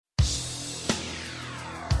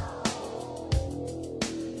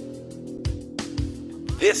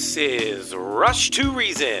This is Rush to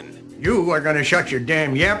Reason. You are going to shut your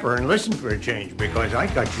damn yapper and listen for a change because I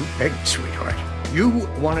got you pegged, sweetheart. You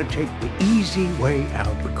want to take the easy way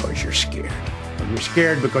out because you're scared. And you're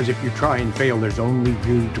scared because if you try and fail, there's only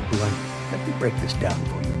you to blame. Let me break this down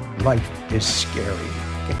for you. Life is scary.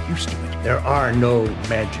 Get used to it. There are no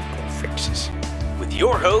magical fixes. With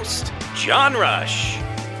your host, John Rush.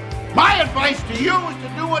 My advice to you is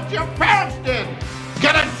to do what your parents did.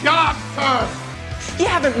 Get a job, sir. You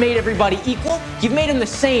haven't made everybody equal. You've made them the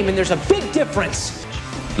same, and there's a big difference.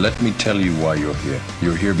 Let me tell you why you're here.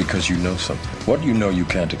 You're here because you know something. What you know you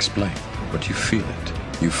can't explain, but you feel it.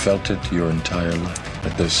 You felt it your entire life,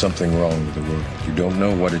 that there's something wrong with the world. You don't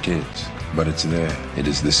know what it is, but it's there. It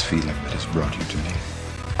is this feeling that has brought you to me.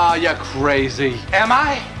 Are you crazy? Am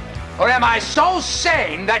I? Or am I so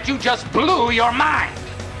sane that you just blew your mind?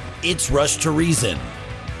 It's Rush to Reason,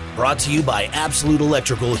 brought to you by Absolute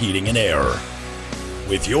Electrical Heating and Air.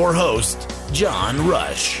 With your host, John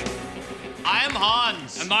Rush. I am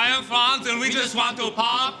Hans. And I am Franz, and we just want to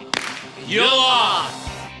pop you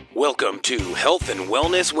off. Welcome to Health and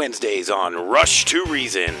Wellness Wednesdays on Rush to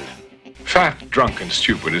Reason. Fat, drunk, and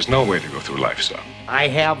stupid is no way to go through life, son. I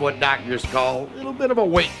have what doctors call a little bit of a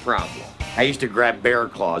weight problem. I used to grab bear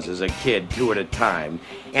claws as a kid, 2 at a time,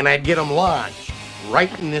 and I'd get them lodged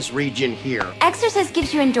right in this region here. Exercise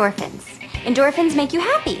gives you endorphins. Endorphins make you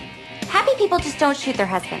happy. Happy people just don't shoot their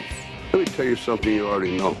husbands. Let me tell you something you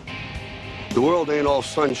already know. The world ain't all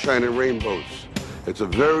sunshine and rainbows. It's a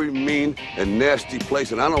very mean and nasty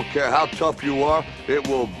place, and I don't care how tough you are, it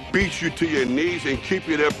will beat you to your knees and keep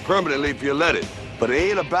you there permanently if you let it. But it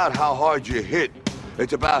ain't about how hard you hit.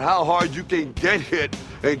 It's about how hard you can get hit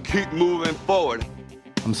and keep moving forward.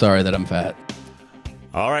 I'm sorry that I'm fat.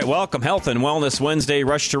 All right, welcome. Health and Wellness Wednesday,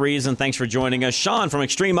 Rush to Reason. Thanks for joining us. Sean from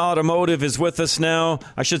Extreme Automotive is with us now.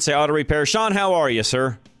 I should say auto repair. Sean, how are you,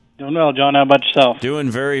 sir? Doing well, John. How about yourself?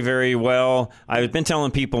 Doing very, very well. I've been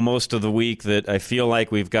telling people most of the week that I feel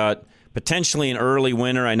like we've got potentially an early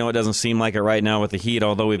winter. I know it doesn't seem like it right now with the heat,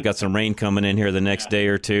 although we've got some rain coming in here the next day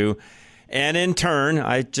or two. And in turn,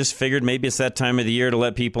 I just figured maybe it's that time of the year to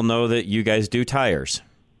let people know that you guys do tires.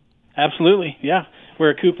 Absolutely, yeah.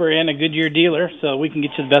 We're a Cooper and a Goodyear dealer, so we can get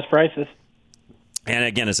you the best prices. And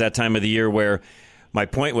again, it's that time of the year where my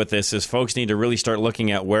point with this is folks need to really start looking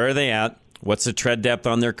at where are they at, what's the tread depth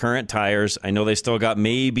on their current tires. I know they still got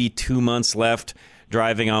maybe 2 months left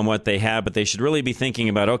driving on what they have, but they should really be thinking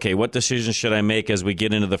about, okay, what decisions should I make as we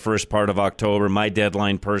get into the first part of October? My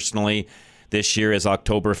deadline personally this year is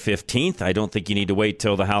October 15th. I don't think you need to wait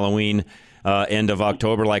till the Halloween end of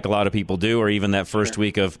October like a lot of people do, or even that first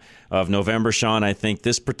week of November, Sean. I think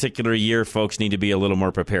this particular year, folks need to be a little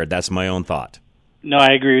more prepared. That's my own thought. No,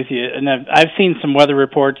 I agree with you. And I've seen some weather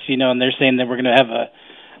reports, and they're saying that we're going to have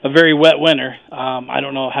a very wet winter. I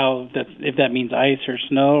don't know if that means ice or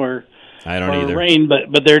snow or I don't either. Rain,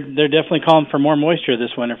 but they're definitely calling for more moisture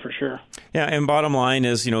this winter for sure. Yeah, and bottom line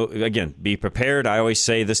is, again, be prepared. I always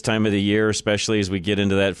say this time of the year, especially as we get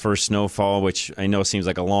into that first snowfall, which I know seems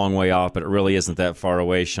like a long way off, but it really isn't that far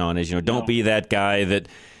away, Sean, is, don't be that guy that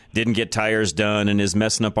didn't get tires done and is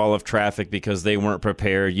messing up all of traffic because they weren't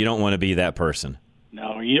prepared. You don't want to be that person.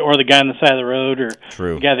 No, or the guy on the side of the road or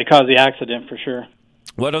True. The guy that caused the accident for sure.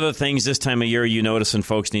 What other things this time of year you notice and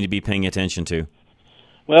folks need to be paying attention to?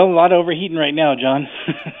 Well, a lot of overheating right now, John.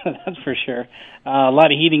 That's for sure. A lot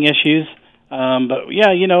of heating issues. But,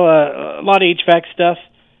 yeah, a lot of HVAC stuff.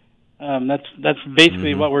 That's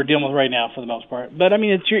basically what we're dealing with right now for the most part. But, I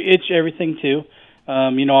mean, it's everything, too.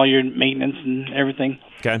 All your maintenance and everything.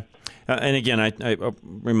 Okay. And, again, I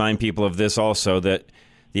remind people of this also, that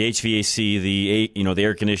the HVAC, the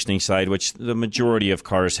air conditioning side, which the majority of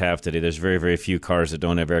cars have today. There's very, very few cars that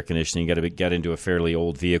don't have air conditioning. You got to get into a fairly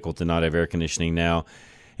old vehicle to not have air conditioning now.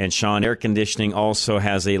 And, Sean, air conditioning also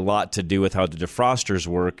has a lot to do with how the defrosters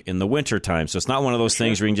work in the wintertime. So it's not one of those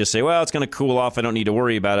things where you can just say, well, it's going to cool off. I don't need to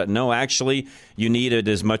worry about it. No, actually, you need it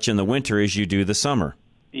as much in the winter as you do the summer.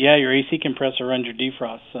 Yeah, your AC compressor runs your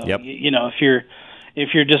defrost. So, yep. If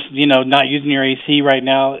you're just not using your AC right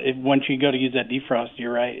now, once you go to use that defrost,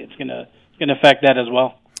 you're right. It's gonna affect that as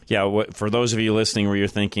well. Yeah, for those of you listening where you're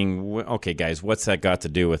thinking, okay, guys, what's that got to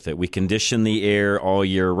do with it? We condition the air all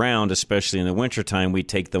year round, especially in the wintertime. We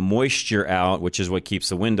take the moisture out, which is what keeps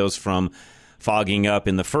the windows from fogging up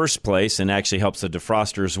in the first place and actually helps the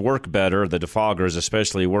defrosters work better, the defoggers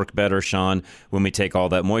especially work better, Sean, when we take all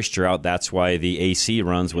that moisture out. That's why the AC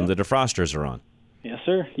runs when the defrosters are on. Yes,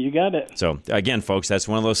 sir. You got it. So, again, folks, that's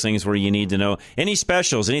one of those things where you need to know. Any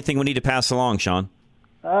specials, anything we need to pass along, Sean?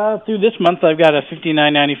 Through this month, I've got a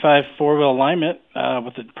 $59.95 four-wheel alignment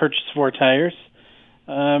with the purchase 4 tires.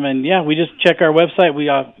 And yeah, we just check our website. We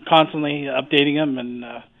are constantly updating them. And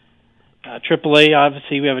AAA,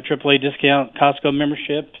 obviously, we have a AAA discount, Costco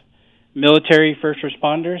membership, military, first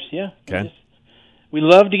responders. Yeah. Okay. We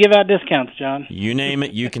love to give out discounts, John. You name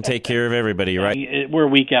it, you can take care of everybody, right? We're a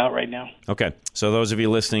week out right now. Okay. So those of you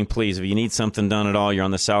listening, please, if you need something done at all, you're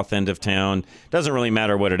on the south end of town. Doesn't really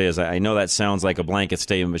matter what it is. I know that sounds like a blanket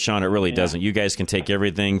statement, but Sean, it really doesn't. You guys can take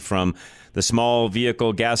everything from the small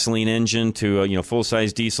vehicle gasoline engine to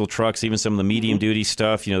full-size diesel trucks, even some of the medium-duty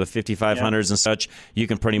stuff, the 5500s and such. You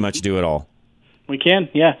can pretty much do it all. We can,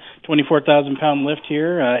 24,000-pound lift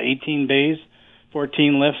here, 18 bays.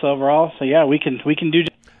 14 lifts overall, so we can do.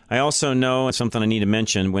 I also know something I need to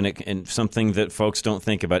mention and something that folks don't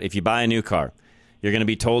think about. If you buy a new car, you're going to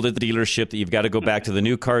be told at the dealership that you've got to go back to the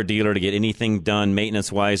new car dealer to get anything done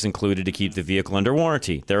maintenance-wise included to keep the vehicle under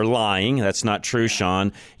warranty. They're lying. That's not true,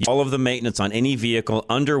 Sean. All of the maintenance on any vehicle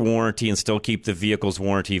under warranty and still keep the vehicle's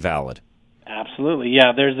warranty valid. Absolutely,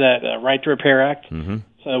 there's that Right to Repair Act. Mm-hmm.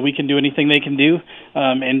 So we can do anything they can do.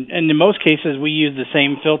 And in most cases, we use the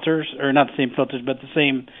same filters, or not the same filters, but the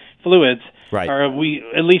same fluids. Right. Or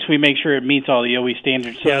at least we make sure it meets all the OE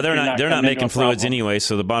standards. So they're not making fluids anyway,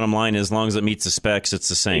 so the bottom line is as long as it meets the specs, it's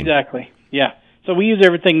the same. Exactly, So we use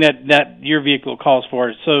everything that your vehicle calls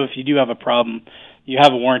for. So if you do have a problem, you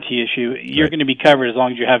have a warranty issue, you're going to be covered as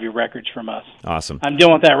long as you have your records from us. Awesome. I'm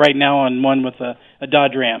dealing with that right now on one with a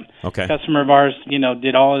Dodge Ram. Okay. A customer of ours,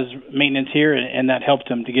 did all his maintenance here, and that helped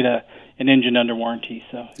him to get an engine under warranty.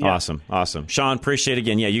 So Awesome. Sean, appreciate it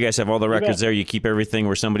again. Yeah, you guys have all the records there. You keep everything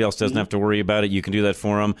where somebody else doesn't have to worry about it. You can do that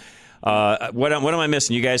for them. What am I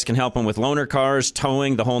missing? You guys can help them with loaner cars,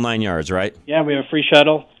 towing, the whole 9 yards, right? Yeah, we have a free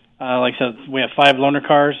shuttle. Like I said, we have 5 loaner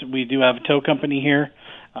cars. We do have a tow company here.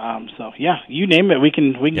 You name it, we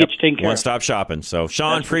can get you taken care of. One-stop shopping. So,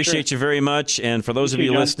 Sean, appreciate you very much. And for those of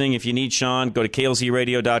you listening, if you need Sean, go to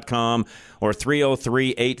klzradio.com or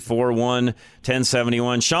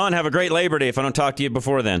 303-841-1071. Sean, have a great Labor Day if I don't talk to you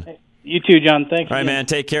before then. You too, John. Thanks. All right, man.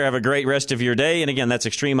 Take care. Have a great rest of your day. And again, that's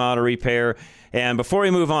Extreme Auto Repair. And before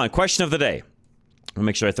we move on, question of the day. I'll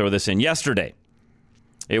make sure I throw this in. Yesterday,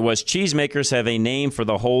 it was cheesemakers have a name for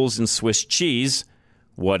the holes in Swiss cheese.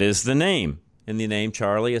 What is the name? And the name,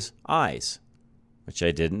 Charlie, is eyes, which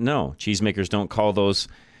I didn't know. Cheesemakers don't call those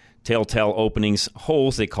telltale openings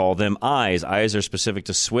holes. They call them eyes. Eyes are specific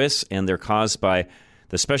to Swiss, and they're caused by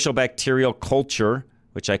the special bacterial culture,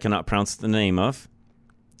 which I cannot pronounce the name of,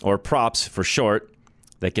 or props for short,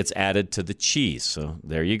 that gets added to the cheese. So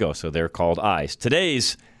there you go. So they're called eyes.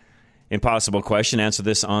 Today's impossible question, answer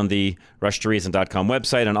this on the RushToReason.com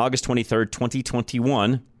website. On August 23rd,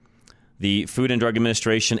 2021, the Food and Drug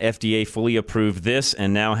Administration, FDA, fully approved this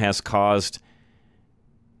and now has caused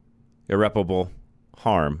irreparable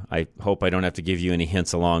harm. I hope I don't have to give you any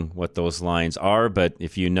hints along what those lines are, but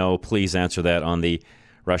if you know, please answer that on the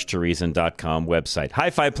RushToReason.com website.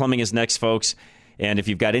 High Five Plumbing is next, folks. And if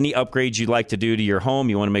you've got any upgrades you'd like to do to your home,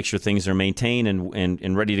 you want to make sure things are maintained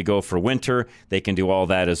and ready to go for winter, they can do all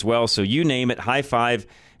that as well. So you name it, High Five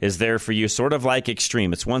is there for you, sort of like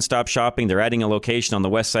Extreme. It's one-stop shopping. They're adding a location on the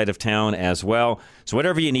west side of town as well. So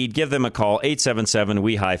whatever you need, give them a call,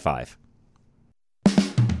 877-WE-HIGH-FIVE.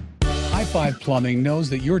 High Five Plumbing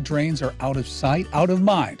knows that your drains are out of sight, out of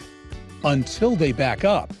mind, until they back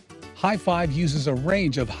up. High Five uses a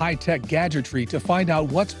range of high-tech gadgetry to find out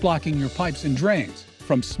what's blocking your pipes and drains.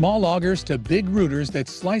 From small augers to big rooters that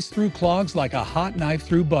slice through clogs like a hot knife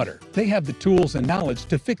through butter. They have the tools and knowledge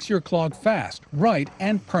to fix your clog fast, right,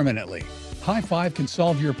 and permanently. High Five can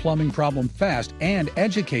solve your plumbing problem fast and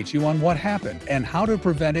educate you on what happened and how to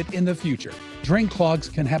prevent it in the future. Drain clogs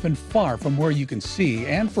can happen far from where you can see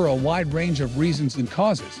and for a wide range of reasons and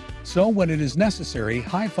causes. So when it is necessary,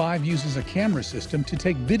 High Five uses a camera system to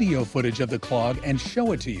take video footage of the clog and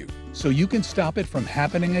show it to you, so you can stop it from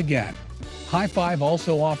happening again. High Five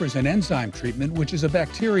also offers an enzyme treatment, which is a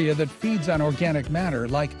bacteria that feeds on organic matter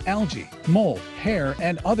like algae, mold, hair,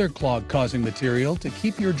 and other clog-causing material to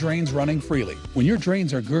keep your drains running freely. When your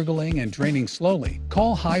drains are gurgling and draining slowly,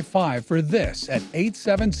 call High Five for this at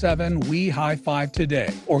 877-WE-HIGH-FIVE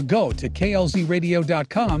today, or go to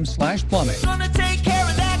klzradio.com/plumbing. Gonna take care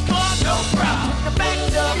of that clog, no problem.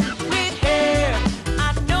 Backed up with hair.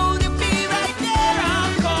 I know they'll be right there.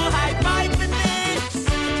 I'll call High Five for this.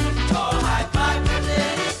 Call High Five for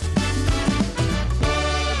this.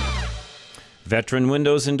 Veteran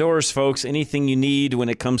Windows and Doors, folks. Anything you need when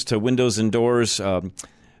it comes to windows and doors,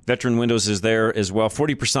 Veteran Windows is there as well.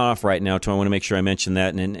 40% off right now, so I want to make sure I mention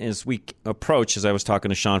that. And as we approach, as I was talking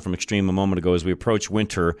to Sean from Extreme a moment ago, as we approach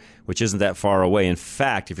winter, which isn't that far away. In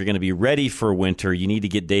fact, if you're going to be ready for winter, you need to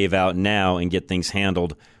get Dave out now and get things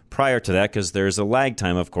handled prior to that because there's a lag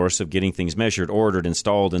time, of course, of getting things measured, ordered,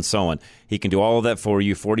 installed, and so on. He can do all of that for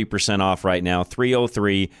you. 40% off right now.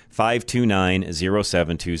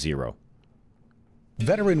 303-529-0720.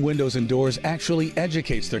 Veteran Windows and Doors actually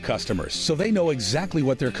educates their customers so they know exactly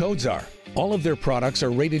what their codes are. All of their products are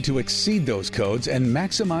rated to exceed those codes and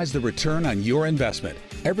maximize the return on your investment.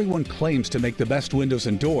 Everyone claims to make the best windows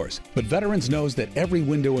and doors, but Veterans knows that every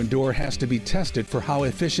window and door has to be tested for how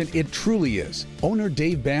efficient it truly is. Owner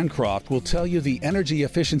Dave Bancroft will tell you the energy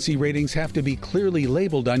efficiency ratings have to be clearly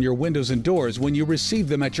labeled on your windows and doors when you receive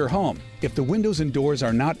them at your home. If the windows and doors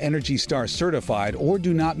are not Energy Star certified or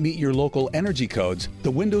do not meet your local energy codes,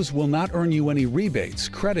 the windows will not earn you any rebates,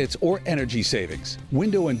 credits, or energy savings.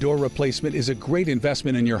 Window and door replacement is a great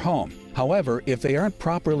investment in your home. However, if they aren't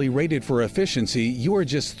properly rated for efficiency, you are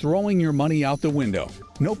just throwing your money out the window.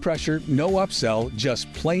 No pressure, no upsell,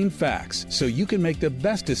 just plain facts, so you can make the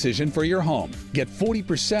best decision for your home. Get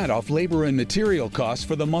 40% off labor and material costs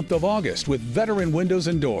for the month of August with Veteran Windows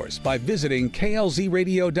and Doors by visiting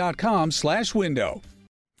klzradio.com/window.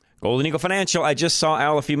 Golden Eagle Financial. I just saw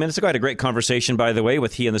Al a few minutes ago. I had a great conversation, by the way,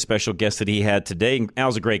 with he and the special guest that he had today.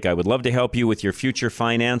 Al's a great guy. Would love to help you with your future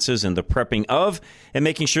finances and the prepping of and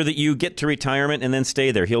making sure that you get to retirement and then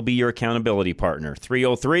stay there. He'll be your accountability partner.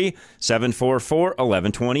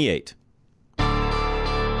 303-744-1128.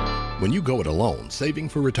 When you go it alone, saving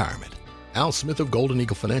for retirement, Al Smith of Golden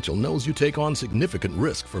Eagle Financial knows you take on significant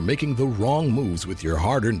risk for making the wrong moves with your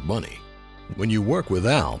hard-earned money. When you work with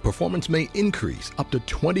Al, performance may increase up to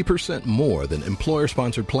 20% more than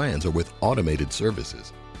employer-sponsored plans or with automated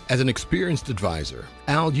services. As an experienced advisor,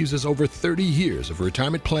 Al uses over 30 years of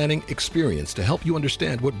retirement planning experience to help you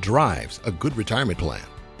understand what drives a good retirement plan.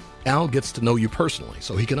 Al gets to know you personally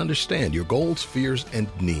so he can understand your goals, fears, and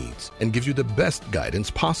needs, and gives you the best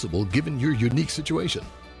guidance possible given your unique situation.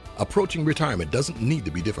 Approaching retirement doesn't need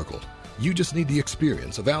to be difficult. You just need the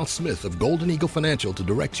experience of Al Smith of Golden Eagle Financial to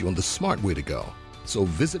direct you on the smart way to go. So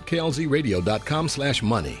visit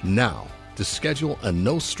klzradio.com/money now to schedule a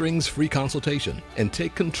no-strings free consultation and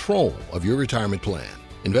take control of your retirement plan.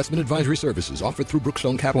 Investment advisory services offered through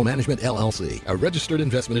Brookstone Capital Management, LLC, a registered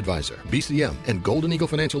investment advisor. BCM and Golden Eagle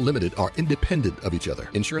Financial Limited are independent of each other.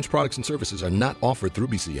 Insurance products and services are not offered through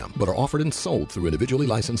BCM, but are offered and sold through individually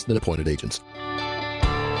licensed and appointed agents.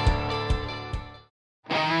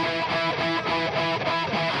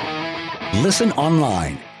 Listen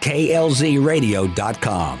online,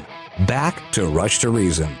 klzradio.com. Back to Rush to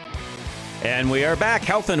Reason. And we are back.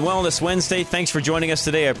 Health and Wellness Wednesday. Thanks for joining us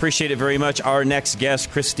today. I appreciate it very much. Our next guest,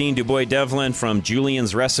 Christine Dubois-Devlin from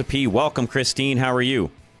Julian's Recipe. Welcome, Christine. How are you?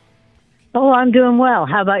 Oh, I'm doing well.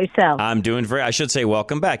 How about yourself? I'm doing I should say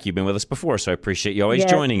welcome back. You've been with us before, so I appreciate you always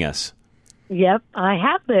joining us. Yep, I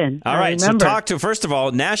have been. All right, so first of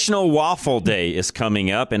all, National Waffle Day is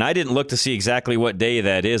coming up, and I didn't look to see exactly what day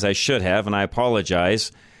that is. I should have, and I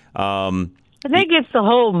apologize. I think it's the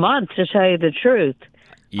whole month, to tell you the truth.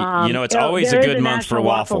 It's always a good month for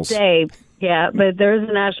waffles. Day. Yeah, but there is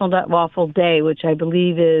a National Waffle Day, which I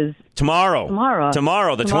believe is... Tomorrow,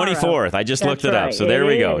 the 24th. I just looked it up, so there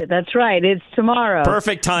we go. That's right, it's tomorrow.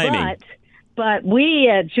 Perfect timing. But we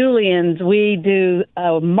at Julian's, we do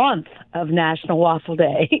a month of National Waffle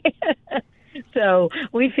Day. So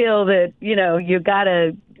we feel that, you got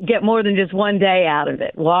to get more than just one day out of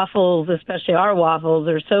it. Waffles, especially our waffles,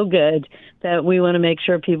 are so good that we want to make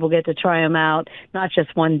sure people get to try them out, not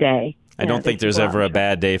just one day. I don't think there's ever a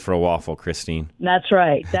bad day for a waffle, Christine. That's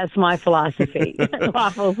right. That's my philosophy.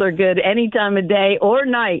 Waffles are good any time of day or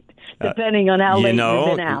night, depending on how late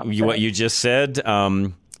you've been out. What you just said,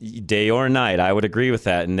 day or night, I would agree with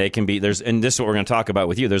that. And they can be, and this is what we're going to talk about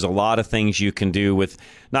with you. There's a lot of things you can do with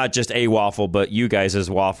not just a waffle, but you guys as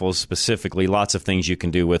waffles specifically. Lots of things you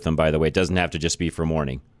can do with them, by the way. It doesn't have to just be for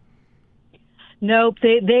morning. Nope,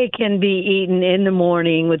 they can be eaten in the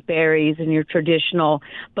morning with berries and your traditional.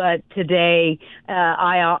 But today,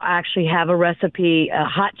 I actually have a recipe,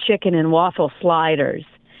 hot chicken and waffle sliders,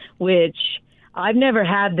 which I've never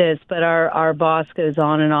had this, but our boss goes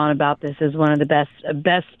on and on about this as one of the best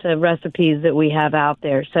recipes that we have out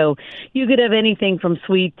there. So you could have anything from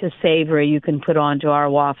sweet to savory you can put onto our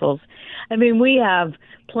waffles. I mean, we have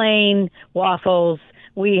plain waffles.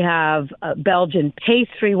 We have Belgian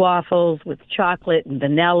pastry waffles with chocolate and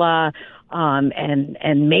vanilla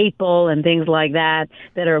and maple and things like that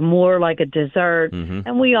are more like a dessert. Mm-hmm.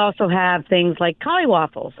 And we also have things like cauli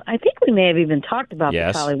waffles. I think we may have even talked about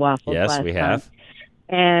the cauli waffles last we have. time.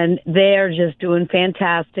 and they're just doing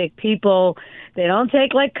fantastic. People, they don't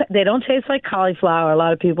taste like cauliflower. A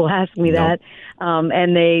lot of people ask me that,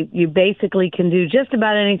 and you basically can do just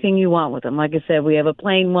about anything you want with them. Like I said, we have a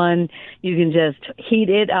plain one. You can just heat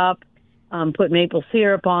it up, put maple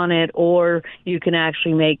syrup on it, or you can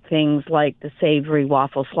actually make things like the savory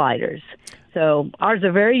waffle sliders. So ours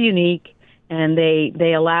are very unique, and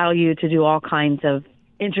they allow you to do all kinds of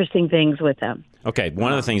interesting things with them. Okay,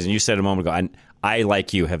 one of the things, and you said a moment ago, I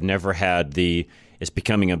like you, have never had it's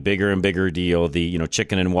becoming a bigger and bigger deal, the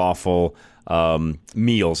chicken and waffle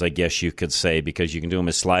meals, I guess you could say, because you can do them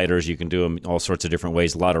as sliders, you can do them all sorts of different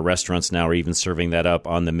ways. A lot of restaurants now are even serving that up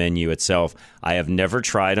on the menu itself. I have never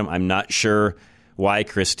tried them. I'm not sure why,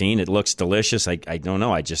 Christine. It looks delicious. I don't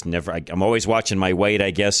know. I just never. I'm always watching my weight,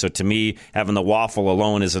 I guess. So to me, having the waffle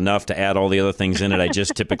alone is enough to add all the other things in it. I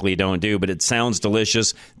just typically don't do. But it sounds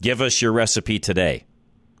delicious. Give us your recipe today.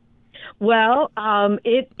 Well,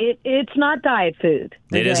 it's not diet food.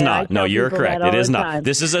 It is not. No, you're correct. It is not.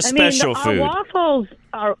 This is a special food.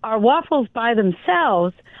 Our waffles by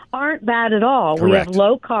themselves aren't bad at all. Correct. We have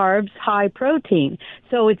low carbs, high protein.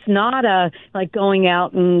 So it's not like going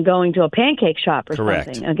out and going to a pancake shop or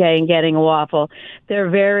something, okay, and getting a waffle. They're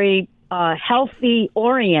very healthy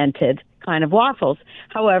oriented kind of waffles.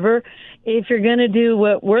 However, if you're going to do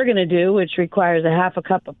what we're going to do, which requires a half a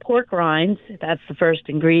cup of pork rinds, that's the first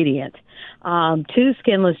ingredient, 2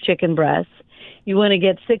 skinless chicken breasts. You want to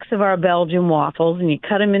get 6 of our Belgian waffles, and you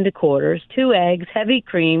cut them into quarters, 2 eggs, heavy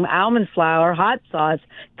cream, almond flour, hot sauce,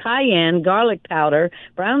 cayenne, garlic powder,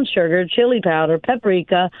 brown sugar, chili powder,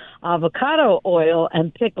 paprika, avocado oil,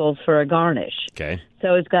 and pickles for a garnish. Okay.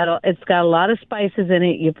 So it's got a lot of spices in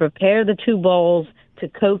it. You prepare the 2 bowls to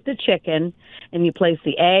coat the chicken, and you place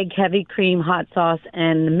the egg, heavy cream, hot sauce,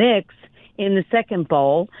 and the mix in the second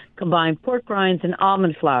bowl. Combine pork rinds and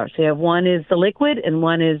almond flour. So you have one is the liquid and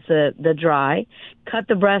one is the dry. Cut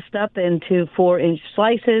the breast up into 4-inch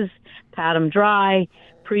slices, pat them dry,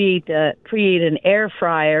 preheat an air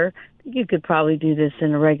fryer. You could probably do this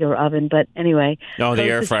in a regular oven, but anyway. No, the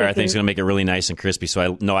air fryer I think is going to make it really nice and crispy. So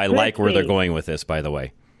I like where they're going with this, by the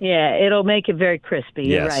way. Yeah, it'll make it very crispy. Yes.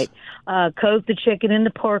 You're right. Coat the chicken in the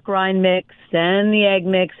pork rind mix, then the egg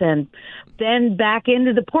mix, and then back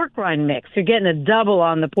into the pork rind mix. You're getting a double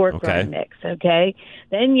on the pork rind mix, okay?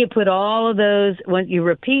 Then you put all of those, when you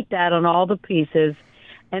repeat that on all the pieces,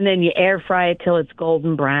 and then you air fry it till it's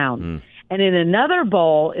golden brown. And in another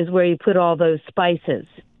bowl is where you put all those spices.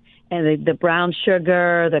 And the brown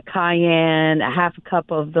sugar, the cayenne, a half a cup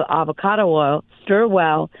of the avocado oil, stir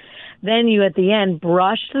well. Then you, at the end,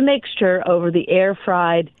 brush the mixture over the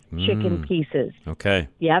air-fried chicken pieces. Okay.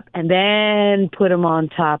 Yep. And then put them on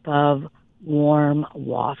top of warm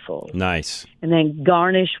waffles. Nice. And then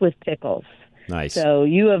garnish with pickles. Nice. So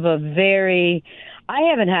you have I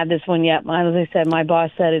haven't had this one yet. As I said, my boss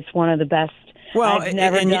said it's one of the best. Well, I've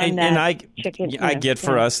never done that. I get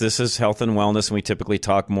for us, this is health and wellness, and we typically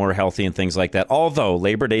talk more healthy and things like that. Although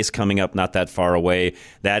Labor Day's coming up not that far away.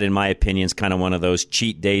 That, in my opinion, is kind of one of those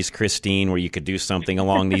cheat days, Christine, where you could do something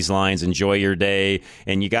along these lines, enjoy your day,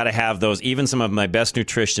 and you got to have those. Even some of my best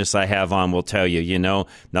nutritionists I have on will tell you,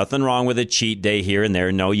 nothing wrong with a cheat day here and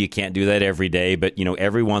there. No, you can't do that every day, but,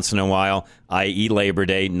 every once in a while, i.e. Labor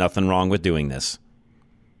Day, nothing wrong with doing this.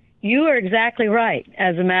 You are exactly right.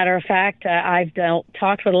 As a matter of fact, I've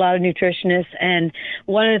talked with a lot of nutritionists, and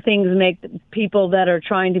one of the things make people that are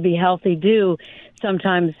trying to be healthy do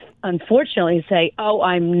sometimes, unfortunately, say, oh,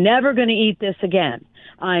 I'm never going to eat this again.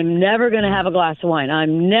 I'm never going to have a glass of wine.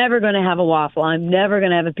 I'm never going to have a waffle. I'm never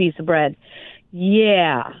going to have a piece of bread.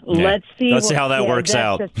 Yeah. Let's see how that works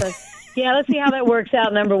out. Let's see how that works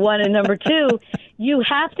out, number one. And number two, you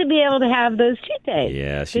have to be able to have those cheat days.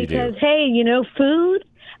 Yes, you do. Because, hey, food,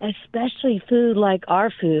 especially food like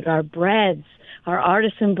our food, our breads, our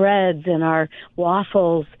artisan breads and our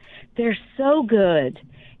waffles, they're so good.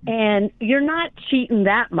 And you're not cheating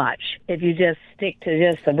that much if you just stick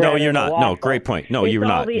to just the bread. No, you're not. Waffle. No, great point. No, you're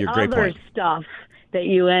not. You're great point. It's all the other stuff that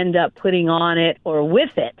you end up putting on it or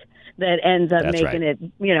with it that ends up making it,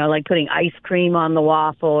 like putting ice cream on the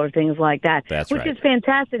waffle or things like that. Which is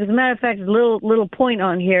fantastic. As a matter of fact, a little point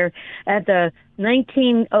on here, at the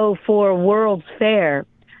 1904 World's Fair,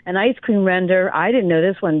 an ice cream vendor, I didn't know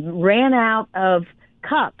this one, ran out of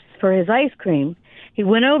cups for his ice cream. He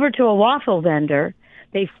went over to a waffle vendor.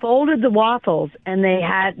 They folded the waffles, and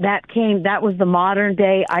that was the modern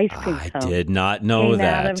day ice cream cone. I did not know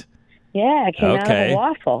that. It came out of a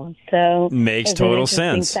waffle. So makes total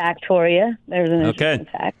sense. Fact for you. There's an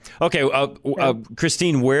interesting fact. Okay,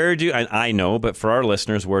 Christine, where do I know, but for our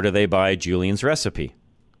listeners, where do they buy Julian's recipe?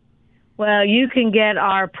 Well, you can get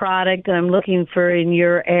our product. I'm looking for in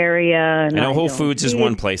your area. And I know Whole don't Foods is see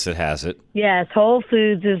one it. place that has it. Yes, Whole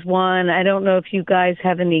Foods is one. I don't know if you guys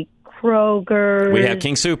have any Kroger. We have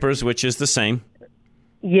King Soopers, which is the same.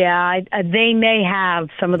 Yeah, they may have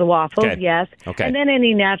some of the waffles, Okay. yes. Okay. And then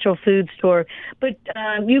any natural food store. But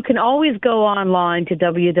you can always go online to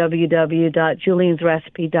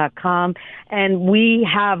www.juliansrecipe.com, and we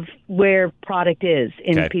have where product is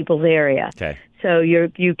in Okay. people's area. Okay. So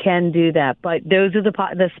you can do that. But those are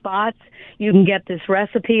the spots. You can get this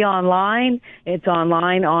recipe online. It's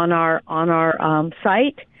online on our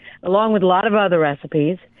site, along with a lot of other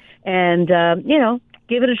recipes. And,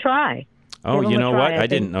 give it a try. Oh, Give 'em you a know try, what? I I think.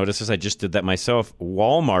 didn't notice this. I just did that myself.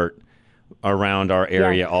 Walmart around our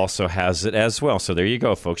area also has it as well. So there you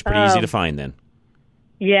go, folks. Pretty easy to find then.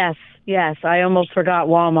 Yes. I almost forgot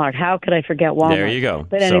Walmart. How could I forget Walmart? There you go.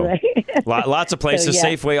 But anyway. So, lots of places. So,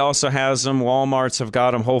 yeah. Safeway also has them. Walmarts have got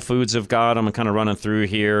them. Whole Foods have got them. I'm kind of running through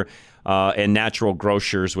here. And Natural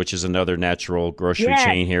Grocers, which is another natural grocery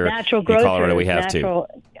chain here Natural in Grocers, Colorado. We have natural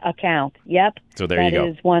account. Yep. So there you go.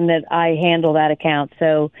 That is one that I handle that account.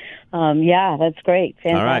 So, that's great.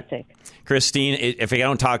 Fantastic. All right. Christine, if I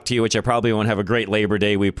don't talk to you, which I probably won't have a great Labor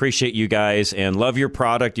Day, we appreciate you guys and love your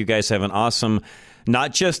product. You guys have an awesome,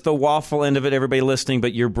 not just the waffle end of it, everybody listening,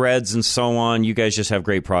 but your breads and so on. You guys just have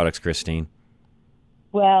great products, Christine.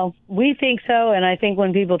 Well, we think so, and I think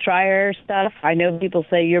when people try our stuff, I know people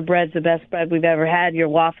say your bread's the best bread we've ever had. Your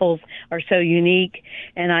waffles are so unique,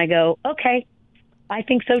 and I go, okay, I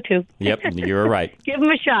think so too. Yep, you're right. Give them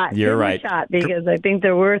a shot. You're Give 'em right. a shot because I think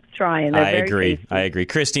they're worth trying. They're I very agree. tasty. I agree.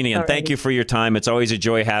 Christine, again, Alrighty. thank you for your time. It's always a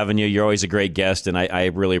joy having you. You're always a great guest, and I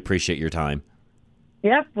really appreciate your time.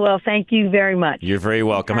 Yep. Well, thank you very much. You're very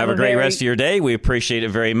welcome. Have a great rest of your day. We appreciate it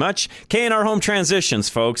very much. K&R Home Transitions,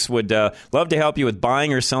 folks, would love to help you with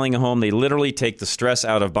buying or selling a home. They literally take the stress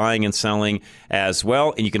out of buying and selling as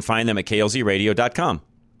well, and you can find them at klzradio.com.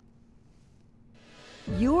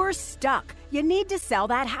 You're stuck. You need to sell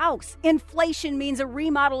that house. Inflation means a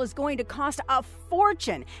remodel is going to cost a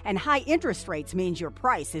fortune, and high interest rates means your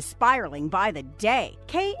price is spiraling by the day.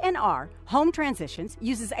 K&R Home Transitions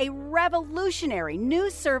uses a revolutionary new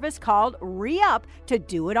service called Re-Up to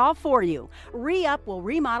do it all for you. Re-Up will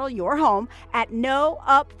remodel your home at no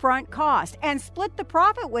upfront cost and split the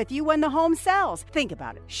profit with you when the home sells. Think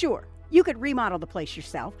about it. Sure, you could remodel the place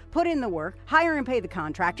yourself, put in the work, hire and pay the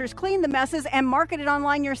contractors, clean the messes, and market it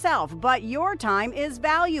online yourself. But your time is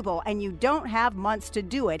valuable, and you don't have months to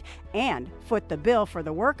do it and foot the bill for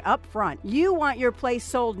the work up front. You want your place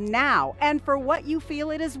sold now and for what you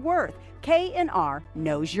feel it is worth. K&R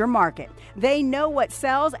knows your market. They know what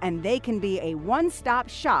sells, and they can be a one-stop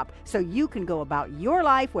shop so you can go about your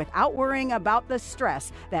life without worrying about the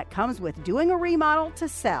stress that comes with doing a remodel to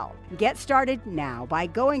sell. Get started now by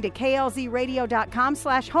going to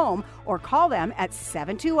klzradio.com/home or call them at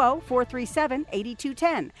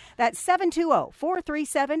 720-437-8210. That's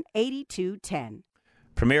 720-437-8210.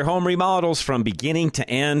 Premier Home Remodels from beginning to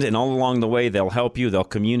end, and all along the way, they'll help you. They'll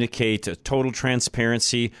communicate total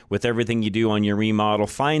transparency with everything you do on your remodel.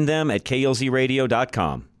 Find them at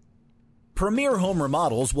klzradio.com. Premier Home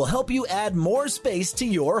Remodels will help you add more space to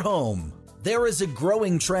your home. There is a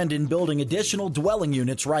growing trend in building additional dwelling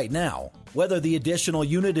units right now. Whether the additional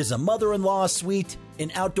unit is a mother-in-law suite,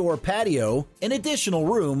 an outdoor patio, an additional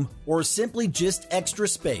room, or simply just extra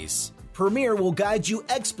space, Premier will guide you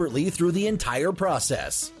expertly through the entire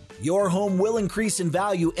process. Your home will increase in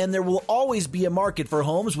value, and there will always be a market for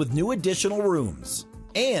homes with new additional rooms.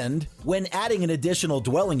 And when adding an additional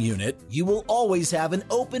dwelling unit, you will always have an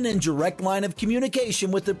open and direct line of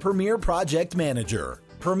communication with the Premier project manager.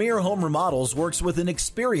 Premier Home Remodels works with an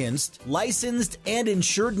experienced, licensed, and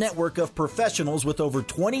insured network of professionals with over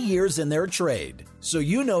 20 years in their trade. So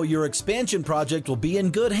you know your expansion project will be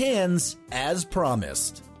in good hands, as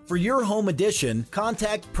promised. For your home addition,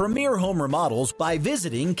 contact Premier Home Remodels by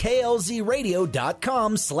visiting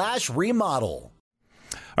klzradio.com/remodel.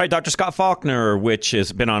 All right, Dr. Scott Faulkner, which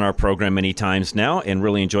has been on our program many times now, and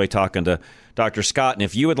really enjoy talking to Dr. Scott. And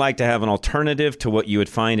if you would like to have an alternative to what you would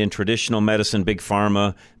find in traditional medicine, big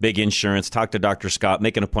pharma, big insurance, talk to Dr. Scott.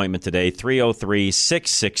 Make an appointment today,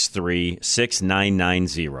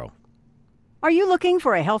 303-663-6990. Are you looking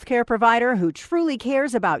for a healthcare provider who truly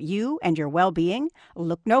cares about you and your well-being?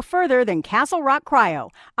 Look no further than Castle Rock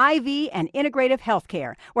Cryo, IV and integrative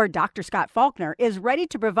healthcare, where Dr. Scott Faulkner is ready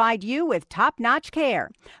to provide you with top-notch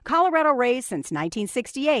care. Colorado raised since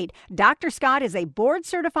 1968, Dr. Scott is a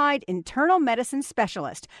board-certified internal medicine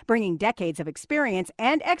specialist, bringing decades of experience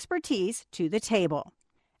and expertise to the table.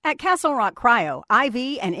 At Castle Rock Cryo,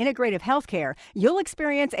 IV, and Integrative Healthcare, you'll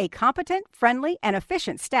experience a competent, friendly, and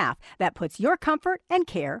efficient staff that puts your comfort and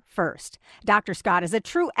care first. Dr. Scott is a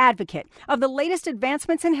true advocate of the latest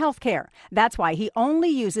advancements in healthcare. That's why he only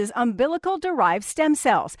uses umbilical-derived stem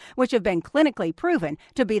cells, which have been clinically proven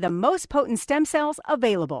to be the most potent stem cells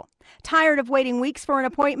available. Tired of waiting weeks for an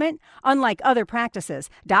appointment? Unlike other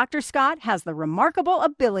practices, Dr. Scott has the remarkable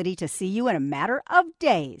ability to see you in a matter of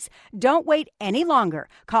days. Don't wait any longer.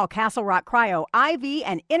 Call Castle Rock Cryo IV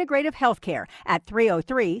and Integrative Healthcare at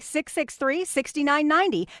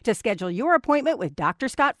 303-663-6990 to schedule your appointment with Dr.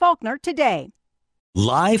 Scott Faulkner today.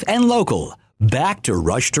 Live and local. Back to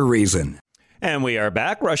Rush to Reason. And we are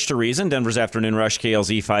back. Rush to Reason, Denver's Afternoon Rush,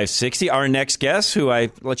 KLZ 560. Our next guest, who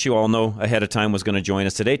I let you all know ahead of time was going to join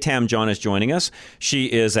us today, Tam John is joining us. She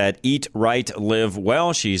is at Eat Right, Live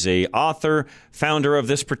Well. She's a author, founder of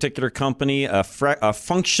this particular company, a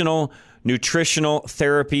functional nutritional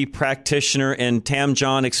therapy practitioner. And Tam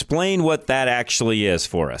John, explain what that actually is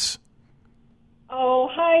for us. Oh,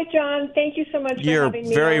 hi, John. Thank you so much for having me.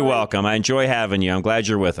 You're very on. welcome. I enjoy having you. I'm glad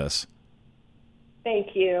you're with us.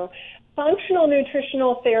 Thank you. Functional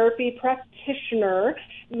nutritional therapy practitioner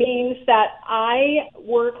means that I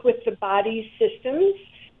work with the body's systems.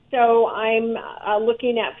 So I'm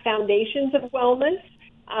looking at foundations of wellness,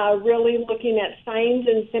 really looking at signs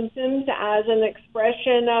and symptoms as an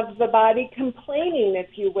expression of the body complaining,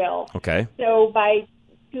 if you will. Okay. So by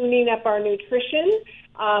tuning up our nutrition,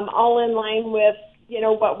 all in line with,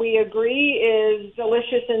 what we agree is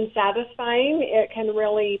delicious and satisfying, it can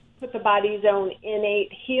really put the body's own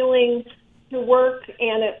innate healing to work,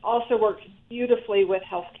 and it also works beautifully with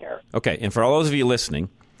healthcare. Okay, and for all those of you listening,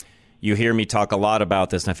 you hear me talk a lot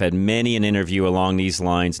about this, and I've had many an interview along these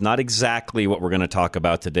lines. Not exactly what we're going to talk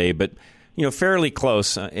about today, but fairly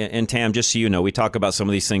close. And Tam, just so you know, we talk about some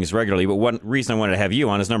of these things regularly, but one reason I wanted to have you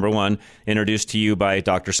on is, number one, introduced to you by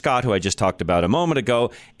Dr. Scott, who I just talked about a moment ago,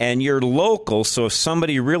 and you're local, so if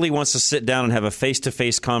somebody really wants to sit down and have a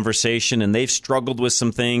face-to-face conversation and they've struggled with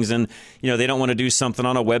some things and, they don't want to do something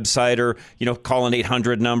on a website or, call an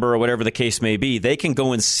 800 number or whatever the case may be, they can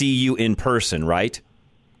go and see you in person, right?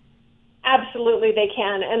 Absolutely, they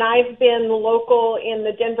can. And I've been local in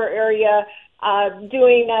the Denver area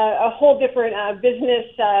doing a whole different business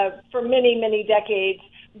for many, many decades,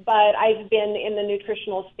 but I've been in the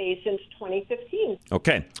nutritional space since 2015.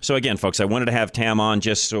 Okay. So again, folks, I wanted to have Tam on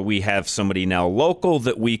just so we have somebody now local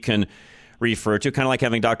that we can refer to, kind of like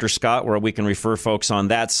having Dr. Scott, where we can refer folks on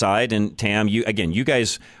that side. And Tam, you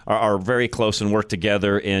guys are very close and work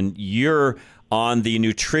together, and you're on the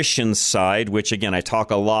nutrition side, which, again, I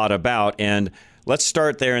talk a lot about. And let's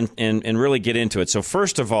start there and really get into it. So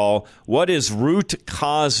first of all, what is root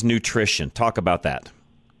cause nutrition? Talk about that.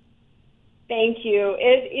 Thank you.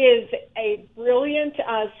 It is a brilliant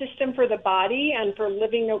system for the body and for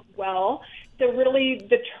living well. So really,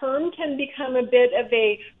 the term can become a bit of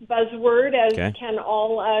a buzzword, as can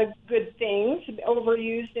all good things,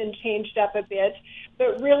 overused and changed up a bit.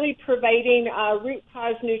 But really providing root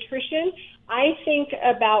cause nutrition, I think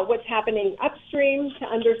about what's happening upstream to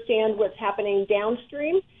understand what's happening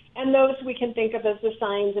downstream, and those we can think of as the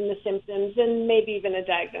signs and the symptoms and maybe even a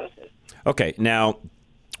diagnosis. Okay, now,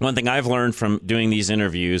 one thing I've learned from doing these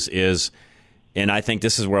interviews is, and I think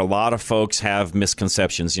this is where a lot of folks have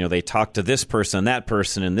misconceptions. They talk to this person,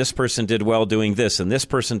 and this person did well doing this, and this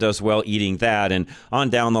person does well eating that, and on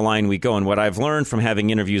down the line we go. And what I've learned from having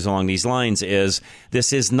interviews along these lines is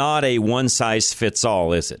this is not a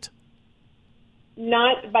one-size-fits-all, is it?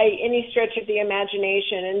 Not by any stretch of the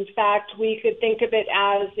imagination. In fact, we could think of it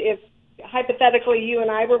as if, hypothetically, you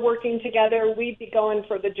and I were working together, we'd be going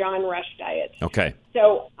for the John Rush diet. Okay.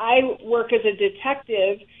 So I work as a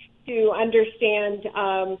detective to understand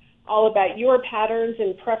all about your patterns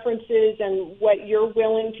and preferences and what you're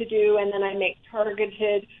willing to do, and then I make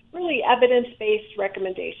targeted, really evidence-based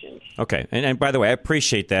recommendations. Okay. And by the way, I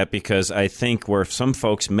appreciate that, because I think where some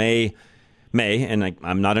folks may, and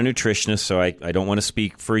I'm not a nutritionist, so I don't want to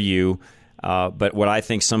speak for you, but what I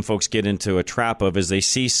think some folks get into a trap of is they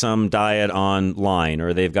see some diet online,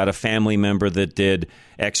 or they've got a family member that did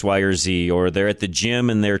X, Y, or Z, or they're at the gym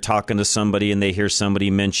and they're talking to somebody and they hear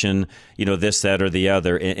somebody mention, this, that, or the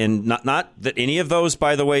other. And not that any of those,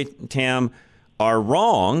 by the way, Tam, are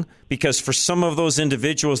wrong, because for some of those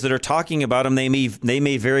individuals that are talking about them, they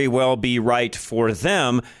may very well be right for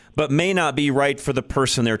them, but may not be right for the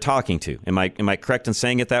person they're talking to. Am I correct in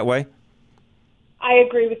saying it that way? I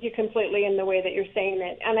agree with you completely in the way that you're saying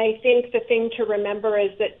it. And I think the thing to remember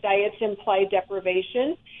is that diets imply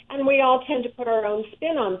deprivation, and we all tend to put our own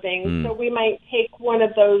spin on things. So we might take one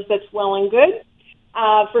of those that's well and good,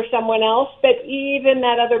 for someone else, but even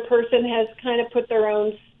that other person has kind of put their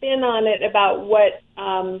own spin on it about what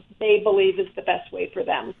they believe is the best way for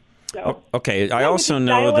them. So, okay, I also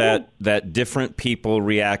know that different people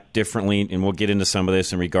react differently, and we'll get into some of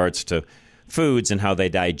this in regards to foods and how they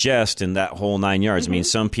digest and that whole 9 yards. I mean,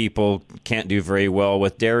 some people can't do very well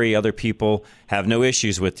with dairy. Other people have no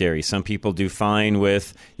issues with dairy. Some people do fine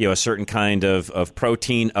with, a certain kind of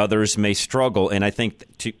protein. Others may struggle. And I think,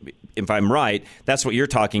 if I'm right, that's what you're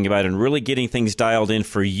talking about, and really getting things dialed in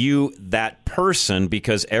for you, that person,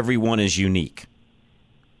 because everyone is unique.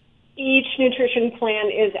 Each nutrition plan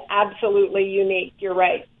is absolutely unique. You're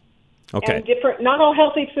right. Okay. And not all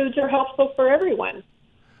healthy foods are helpful for everyone.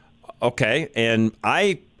 Okay, and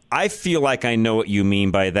I feel like I know what you mean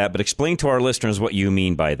by that, but explain to our listeners what you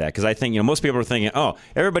mean by that, because I think most people are thinking, oh,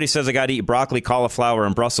 everybody says I got to eat broccoli, cauliflower,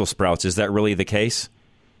 and Brussels sprouts. Is that really the case?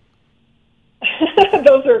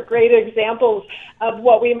 Those are great examples of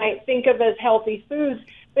what we might think of as healthy foods,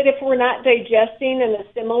 but if we're not digesting and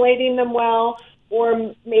assimilating them well,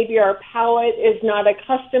 or maybe our palate is not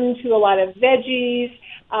accustomed to a lot of veggies,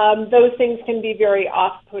 those things can be very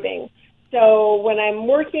off-putting. So when I'm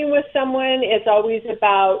working with someone, it's always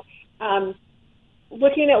about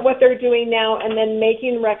looking at what they're doing now and then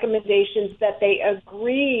making recommendations that they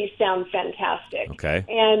agree sound fantastic. Okay.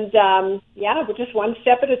 And, we're just one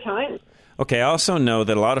step at a time. Okay, I also know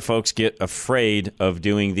that a lot of folks get afraid of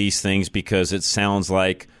doing these things because it sounds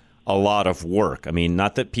like a lot of work. I mean,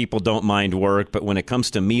 not that people don't mind work, but when it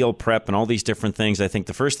comes to meal prep and all these different things, I think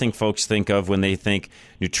the first thing folks think of when they think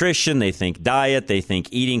nutrition, they think diet, they think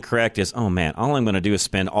eating correct is, oh man, all I'm going to do is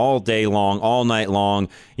spend all day long, all night long,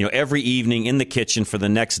 every evening in the kitchen for the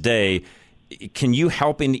next day. Can you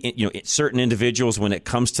help certain individuals when it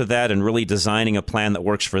comes to that and really designing a plan that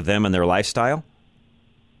works for them and their lifestyle?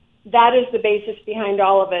 That is the basis behind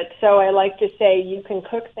all of it. So I like to say you can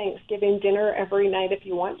cook Thanksgiving dinner every night if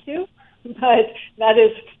you want to, but that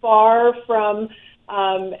is far from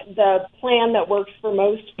the plan that works for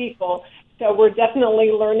most people. So we're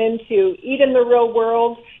definitely learning to eat in the real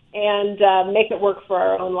world and make it work for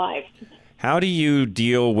our own lives. How do you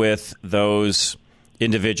deal with those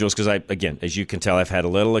individuals? Because again, as you can tell, I've had a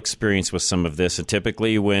little experience with some of this, and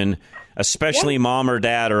typically when especially mom or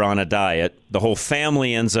dad are on a diet, the whole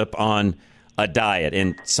family ends up on a diet.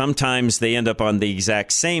 And sometimes they end up on the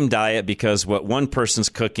exact same diet because what one person's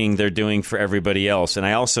cooking, they're doing for everybody else. And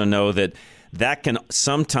I also know that can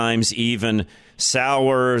sometimes even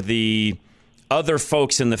sour the other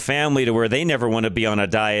folks in the family to where they never want to be on a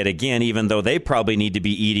diet again, even though they probably need to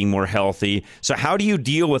be eating more healthy. So how do you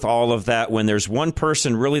deal with all of that when there's one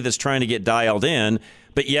person really that's trying to get dialed in,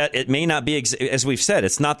 but yet it may not be, as we've said,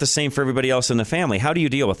 it's not the same for everybody else in the family? How do you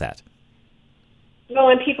deal with that? Well,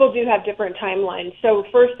 and people do have different timelines. So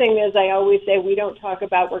first thing is I always say we don't talk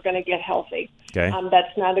about we're going to get healthy. Okay.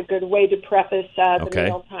 That's not a good way to preface the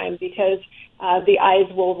meal time because the eyes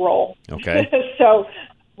will roll. Okay. So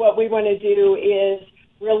what we want to do is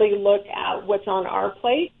really look at what's on our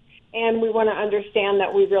plate, and we want to understand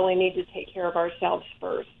that we really need to take care of ourselves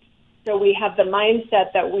first. So we have the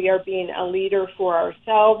mindset that we are being a leader for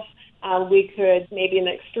ourselves. We could, maybe an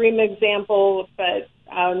extreme example, but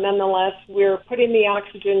nonetheless, we're putting the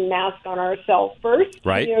oxygen mask on ourselves first,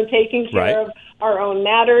 right. Taking care of our own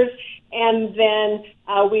matters, and then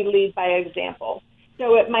we lead by example.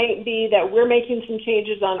 So it might be that we're making some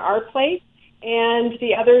changes on our plate, and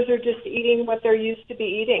the others are just eating what they're used to be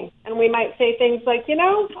eating. And we might say things like,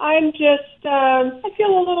 I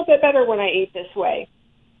feel a little bit better when I eat this way.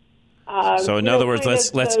 So in other words,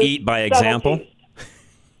 let's eat by example.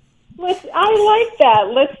 I like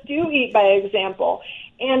that. Let's do eat by example.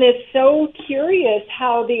 And it's so curious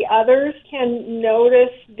how the others can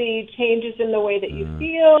notice the changes in the way that you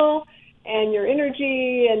feel and your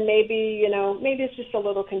energy, and maybe it's just a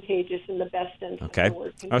little contagious in the best sense of the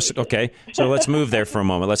word. Okay. So let's move there for a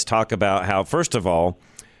moment. Let's talk about how, first of all,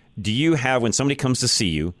 do you have, when somebody comes to see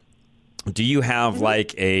you, do you have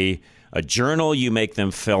like a journal you make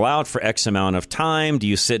them fill out for X amount of time? Do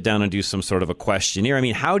you sit down and do some sort of a questionnaire? I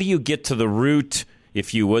mean, how do you get to the root,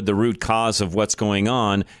 if you would, the root cause of what's going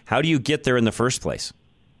on? How do you get there in the first place?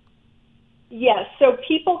 Yes. So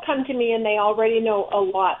people come to me and they already know a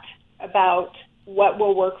lot about what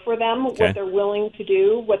will work for them, what they're willing to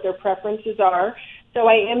do, what their preferences are. So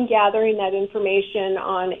I am gathering that information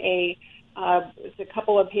on it's a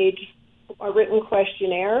couple of page written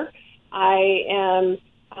questionnaire. I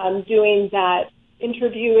am doing that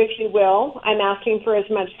interview, if you will. I'm asking for as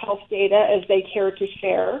much health data as they care to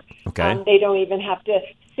share. Okay. They don't even have to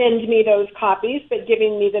send me those copies, but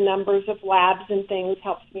giving me the numbers of labs and things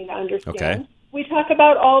helps me to understand. Okay. we talk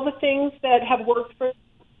about all the things that have worked for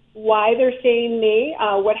why they're seeing me,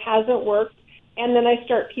 what hasn't worked, and then I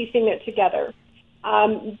start piecing it together.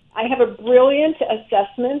 I have a brilliant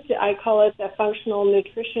assessment. I call it the Functional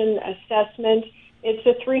Nutrition Assessment. It's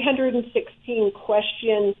a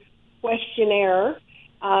 316-question questionnaire,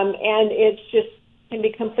 and it's just can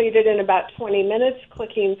be completed in about 20 minutes,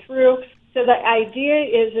 clicking through. So the idea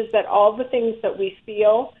is that all the things that we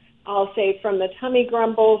feel, I'll say from the tummy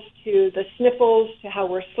grumbles to the sniffles to how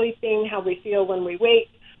we're sleeping, how we feel when we wake,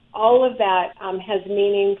 all of that has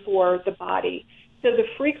meaning for the body. So the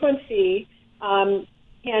frequency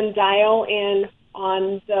can dial in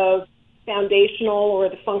on the foundational or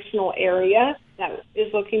the functional area that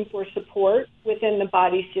is looking for support within the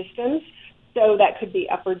body systems. So that could be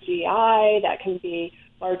upper GI, that can be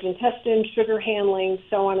large intestine, sugar handling,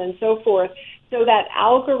 so on and so forth. So that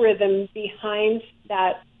algorithm behind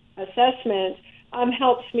that assessment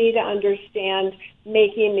helps me to understand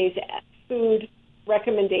making these food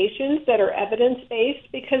recommendations that are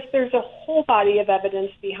evidence-based, because there's a whole body of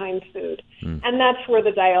evidence behind food. And that's where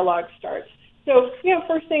the dialogue starts. So,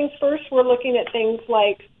 first things first, we're looking at things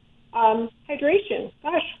like hydration.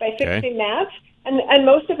 Gosh, by fixing that, and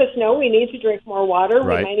most of us know we need to drink more water.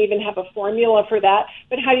 Right. We might even have a formula for that.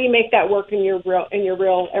 But how do you make that work in your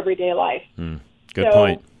real everyday life? Good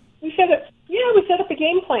point. We set up a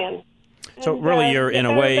game plan. So And, really, you're get in a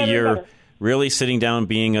better, way, better, you're better. really sitting down,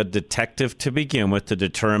 being a detective to begin with, to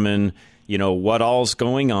determine, what all's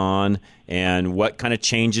going on and what kind of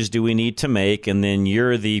changes do we need to make, and then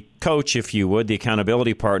you're the coach, if you would, the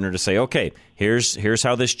accountability partner, to say, okay, here's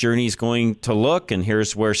how this journey is going to look, and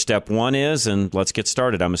here's where step one is, and let's get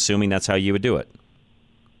started. I'm assuming that's how you would do it.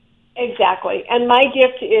 Exactly. And my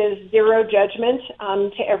gift is zero judgment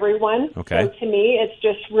to everyone. Okay. So to me, it's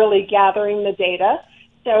just really gathering the data.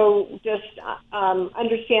 So just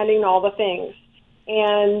understanding all the things.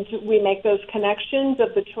 And we make those connections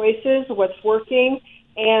of the choices, what's working.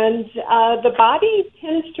 And the body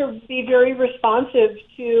tends to be very responsive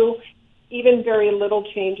to even very little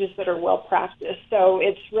changes that are well practiced. So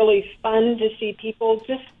it's really fun to see people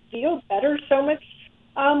just feel better so much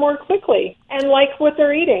more quickly and like what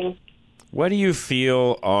they're eating. What do you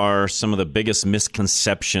feel are some of the biggest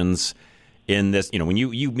misconceptions in this? When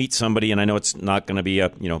you meet somebody, and I know it's not going to be a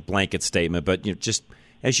blanket statement, but just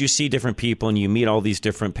as you see different people and you meet all these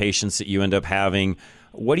different patients that you end up having,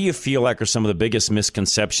 what do you feel like are some of the biggest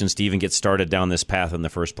misconceptions to even get started down this path in the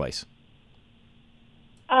first place?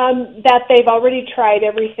 That they've already tried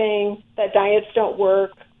everything, that diets don't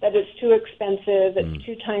work, that it's too expensive, it's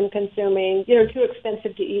too time-consuming, too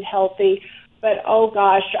expensive to eat healthy. But, oh,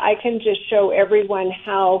 gosh, I can just show everyone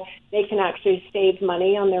how they can actually save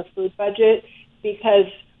money on their food budget, because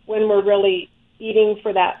when we're really eating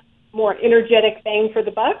for that more energetic bang for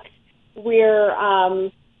the buck, we're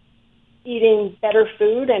eating better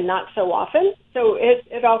food and not so often. So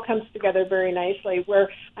it all comes together very nicely, where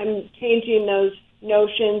I'm changing those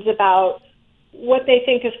notions about what they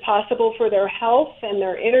think is possible for their health and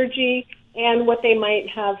their energy, and what they might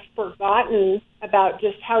have forgotten about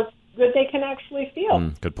just how good they can actually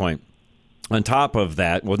feel. Good point. On top of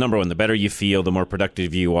that, well, number one, the better you feel, the more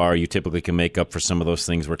productive you are. You typically can make up for some of those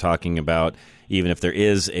things we're talking about. Even if there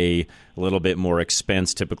is a little bit more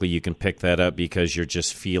expense, typically you can pick that up because you're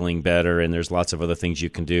just feeling better, and there's lots of other things you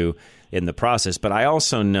can do in the process. But I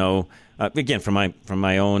also know, again, from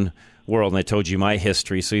my own world, and I told you my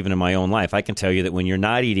history, so even in my own life, I can tell you that when you're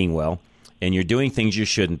not eating well and you're doing things you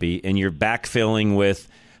shouldn't be, and you're backfilling with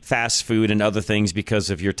fast food and other things because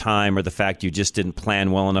of your time or the fact you just didn't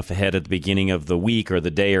plan well enough ahead at the beginning of the week or the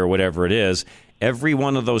day or whatever it is, every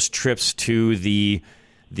one of those trips to the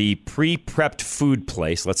pre-prepped food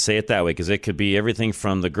place, let's say it that way, because it could be everything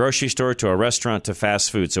from the grocery store to a restaurant to fast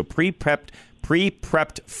food. So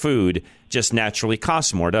pre-prepped food just naturally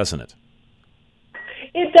costs more, doesn't it?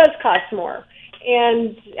 It does cost more.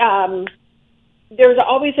 And there's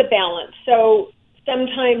always a balance. So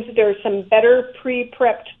sometimes there's some better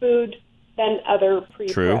pre-prepped food than other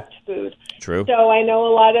pre-prepped food. True. So I know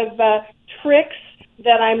a lot of tricks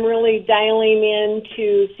that I'm really dialing in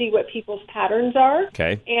to see what people's patterns are.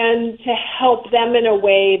 Okay. And to help them in a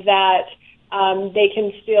way that they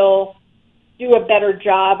can still do a better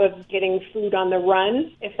job of getting food on the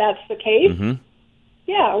run, if that's the case. Mm-hmm.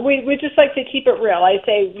 Yeah, we just like to keep it real. I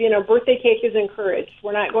say, birthday cake is encouraged.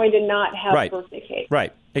 We're not going to not have birthday cake.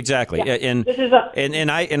 Right. Exactly. Yeah. And this is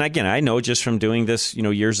I know just from doing this,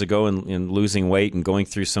 years ago and losing weight and going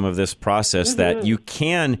through some of this process that you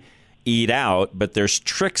can eat out, but there's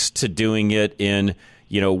tricks to doing it in,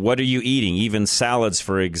 what are you eating? Even salads,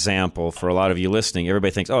 for example, for a lot of you listening,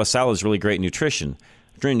 everybody thinks, oh, a salad is really great nutritional.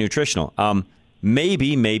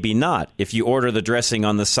 Maybe, maybe not. If you order the dressing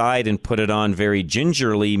on the side and put it on very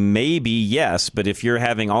gingerly, maybe yes. But if you're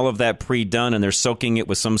having all of that pre-done and they're soaking it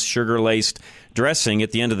with some sugar-laced dressing,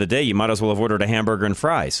 at the end of the day, you might as well have ordered a hamburger and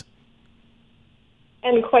fries.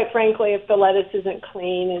 And quite frankly, if the lettuce isn't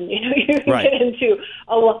clean, and you can Right. get into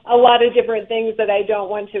a lot of different things that I don't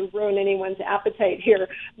want to ruin anyone's appetite here.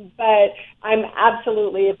 But I'm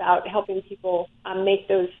absolutely about helping people make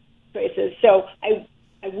those choices. So I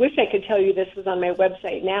wish I could tell you this was on my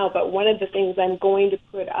website now, but one of the things I'm going to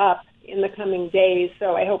put up in the coming days,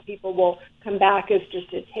 so I hope people will come back, is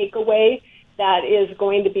just a takeaway that is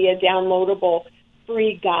going to be a downloadable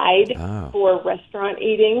free guide for restaurant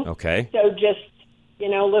eating. Okay. So just,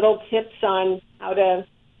 little tips on how to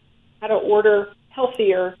order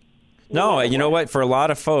healthier. No, you know what? For a lot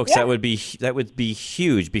of folks, that would be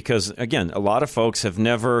huge because, again, a lot of folks have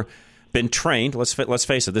never been trained. Let's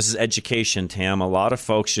face it. This is education, Tam. A lot of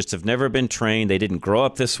folks just have never been trained. They didn't grow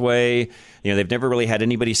up this way. They've never really had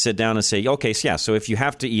anybody sit down and say, okay, so yeah, so if you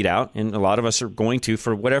have to eat out, and a lot of us are going to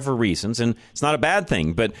for whatever reasons, and it's not a bad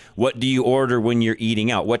thing, but what do you order when you're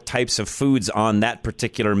eating out? What types of foods on that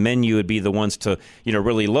particular menu would be the ones to,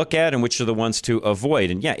 really look at, and which are the ones to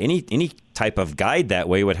avoid? And yeah, any type of guide that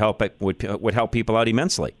way would help people out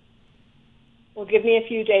immensely. Well, give me a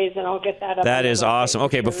few days and I'll get that up. That is awesome.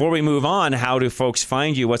 Okay, before we move on, how do folks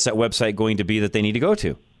find you? What's that website going to be that they need to go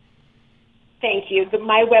to? Thank you.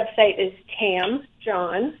 My website is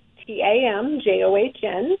tamjohn,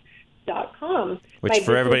 TAMJOHN.com. Which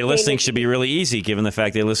for everybody listening should be really easy given the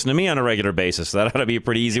fact they listen to me on a regular basis. So that ought to be a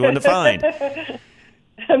pretty easy one to find.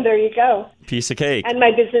 There you go. Piece of cake. And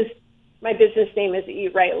my business name is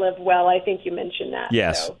Eat Right, Live Well. I think you mentioned that.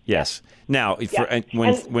 Yes, so, yes. Yeah. Now,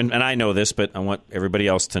 when I know this, but I want everybody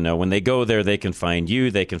else to know, when they go there, they can find you.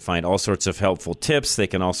 They can find all sorts of helpful tips. They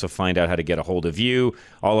can also find out how to get a hold of you.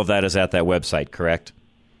 All of that is at that website, correct?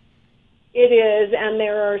 It is, and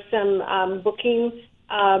there are some booking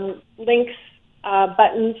links,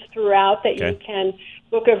 buttons throughout that you can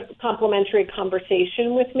book a complimentary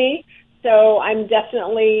conversation with me. So I'm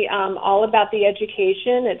definitely all about the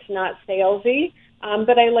education. It's not salesy,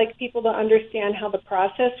 but I like people to understand how the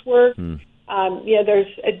process works. There's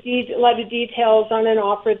a lot of details on an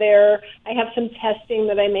offer there. I have some testing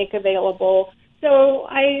that I make available. So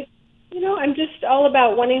I'm just all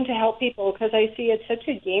about wanting to help people because I see it's such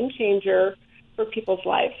a game changer for people's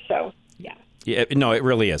lives. So, yeah. Yeah, no, it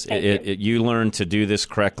really is. You learn to do this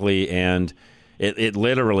correctly, and it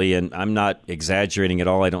literally, and I'm not exaggerating at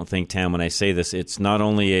all, I don't think, Tam, when I say this, it's not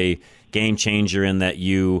only a game changer in that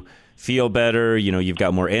you feel better, you've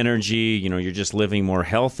got more energy, you're just living more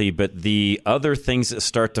healthy, but the other things that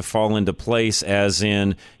start to fall into place, as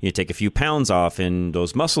in you take a few pounds off and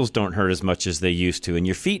those muscles don't hurt as much as they used to, and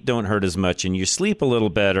your feet don't hurt as much, and you sleep a little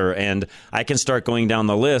better, and I can start going down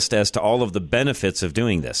the list as to all of the benefits of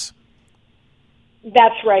doing this.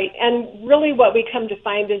 That's right. And really what we come to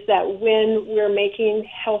find is that when we're making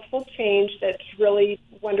healthful change that's really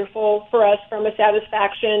wonderful for us from a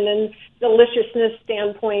satisfaction and deliciousness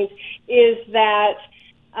standpoint is that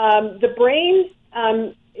the brain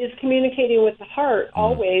is communicating with the heart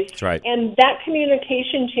always. That's right. And that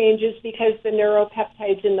communication changes because the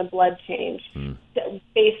neuropeptides in the blood change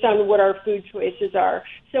based on what our food choices are.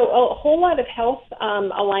 So a whole lot of health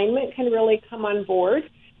alignment can really come on board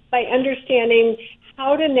by understanding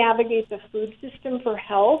how to navigate the food system for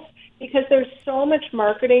health, because there's so much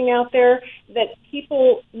marketing out there that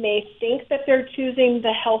people may think that they're choosing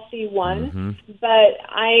the healthy one, but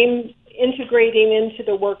I'm integrating into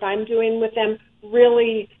the work I'm doing with them,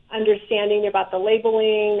 really understanding about the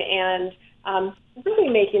labeling and really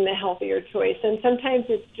making the healthier choice. And sometimes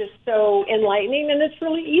it's just so enlightening, and it's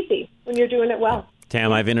really easy when you're doing it well.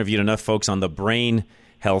 Tam, I've interviewed enough folks on the brain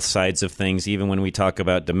health sides of things, even when we talk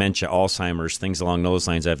about dementia, Alzheimer's, things along those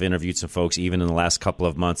lines. I've interviewed some folks even in the last couple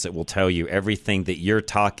of months that will tell you everything that you're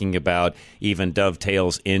talking about even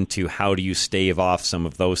dovetails into how do you stave off some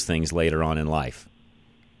of those things later on in life.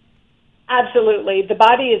 Absolutely. The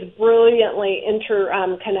body is brilliantly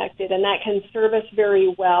interconnected, and that can serve us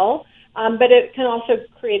very well. But it can also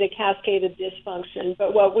create a cascade of dysfunction.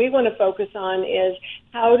 But what we want to focus on is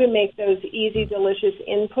how to make those easy, delicious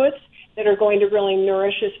inputs that are going to really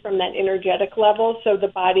nourish us from that energetic level so the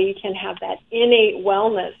body can have that innate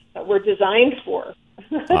wellness that we're designed for.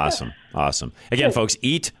 Awesome. Awesome. Again, folks,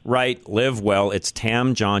 eat right, live well. It's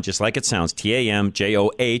Tam John, just like it sounds,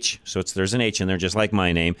 TAMJOH. So there's an H in there, just like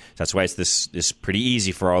my name. That's why it's this pretty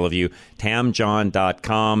easy for all of you.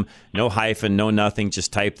 TamJohn.com. No hyphen, no nothing.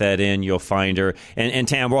 Just type that in. You'll find her. And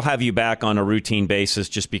Tam, we'll have you back on a routine basis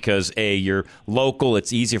just because, A, you're local.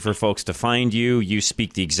 It's easier for folks to find you. You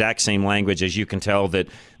speak the exact same language, as you can tell, that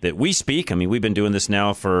we speak. I mean, we've been doing this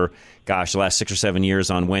now for, the last 6 or 7 years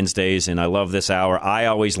on Wednesdays, and I love this hour. I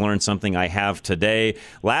always learn something. I have today.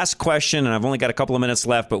 Last question, and I've only got a couple of minutes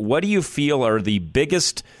left, but what do you feel are the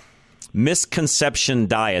biggest misconception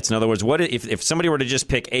diets? In other words, what if somebody were to just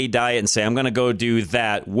pick a diet and say, I'm going to go do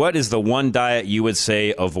that, what is the one diet you would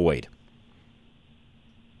say avoid?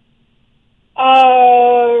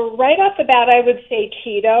 Right off the bat, I would say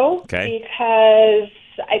keto. Okay. Because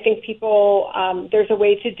I think people, there's a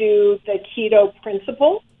way to do the keto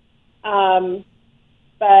principle,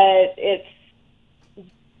 but it's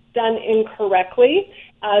done incorrectly,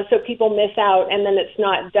 so people miss out, and then it's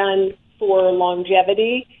not done for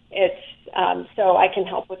longevity. It's so I can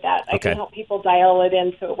help with that. I can help people dial it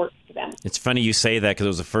in so it works for them. It's funny you say that because it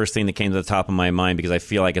was the first thing that came to the top of my mind, because I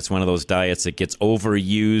feel like it's one of those diets that gets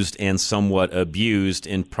overused and somewhat abused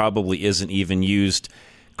and probably isn't even used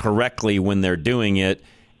correctly when they're doing it.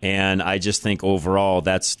 And I just think overall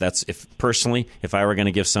that's if I were going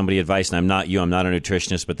to give somebody advice, and I'm not a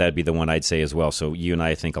nutritionist, but that'd be the one I'd say as well. So you and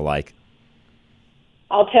I think alike.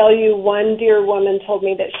 I'll tell you, one dear woman told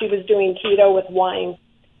me that she was doing keto with wine.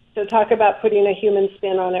 So talk about putting a human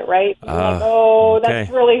spin on it, right?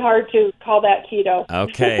 That's really hard to call that keto.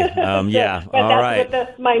 Okay, yeah, but all that's right. what the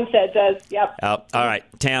mindset does, yep. All right,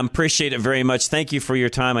 Tam, appreciate it very much. Thank you for your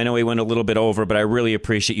time. I know we went a little bit over, but I really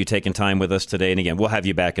appreciate you taking time with us today. And again, we'll have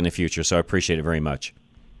you back in the future, so I appreciate it very much.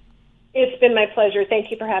 It's been my pleasure.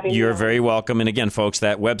 Thank you for having me. You're very welcome. And again, folks,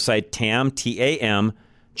 that website, Tam, T-A-M,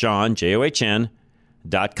 John, J-O-H-N,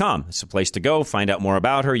 .com. It's a place to go. Find out more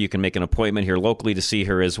about her. You can make an appointment here locally to see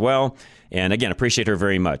her as well. And again, appreciate her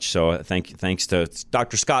very much. So thanks to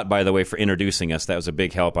Dr. Scott, by the way, for introducing us. That was a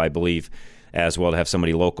big help, I believe, as well, to have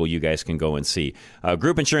somebody local you guys can go and see.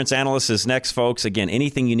 Group Insurance Analyst is next, folks. Again,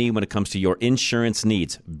 anything you need when it comes to your insurance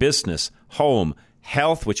needs, business, home,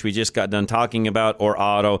 health, which we just got done talking about, or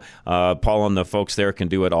auto. Paul and the folks there can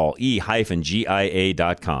do it all.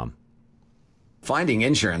 e-gia.com. Finding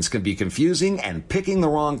insurance can be confusing, and picking the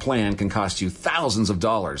wrong plan can cost you thousands of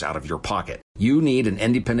dollars out of your pocket. You need an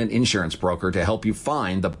independent insurance broker to help you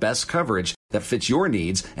find the best coverage that fits your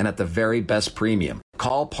needs and at the very best premium.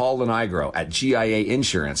 Call Paul Lenigro at GIA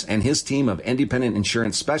Insurance, and his team of independent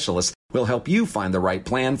insurance specialists will help you find the right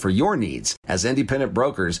plan for your needs. As independent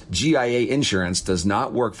brokers, GIA Insurance does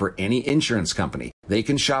not work for any insurance company. They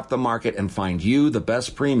can shop the market and find you the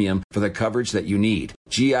best premium for the coverage that you need.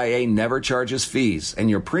 GIA never charges fees, and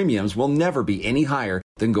your premiums will never be any higher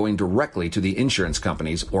than going directly to the insurance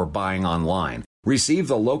companies or buying online. Receive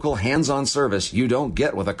the local hands-on service you don't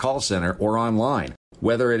get with a call center or online.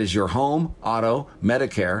 Whether it is your home, auto,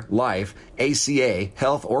 Medicare, life, ACA,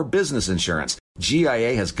 health, or business insurance,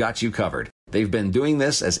 GIA has got you covered. They've been doing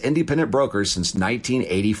this as independent brokers since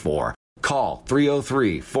 1984. Call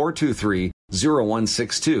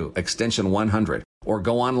 303-423-0162, extension 100, or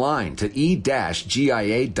go online to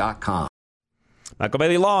e-gia.com. Michael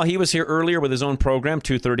Bailey Law, he was here earlier with his own program,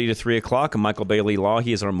 2:30 to 3 o'clock. And Michael Bailey Law,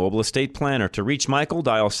 he is our mobile estate planner. To reach Michael,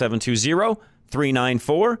 dial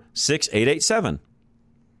 720-394-6887.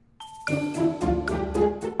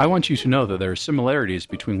 I want you to know that there are similarities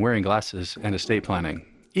between wearing glasses and estate planning,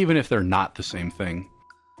 even if they're not the same thing.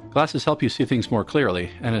 Glasses help you see things more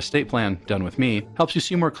clearly, and an estate plan, done with me, helps you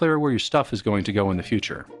see more clear where your stuff is going to go in the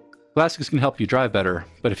future. Glasses can help you drive better,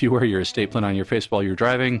 but if you wear your estate plan on your face while you're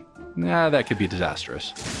driving, that could be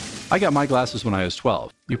disastrous. I got my glasses when I was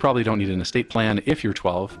 12. You probably don't need an estate plan if you're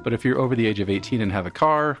 12, but if you're over the age of 18 and have a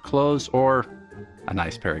car, clothes, or a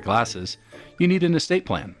nice pair of glasses, you need an estate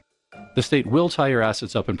plan. The state will tie your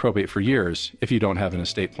assets up in probate for years if you don't have an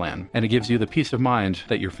estate plan, and it gives you the peace of mind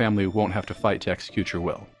that your family won't have to fight to execute your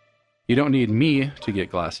will. You don't need me to get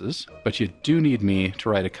glasses, but you do need me to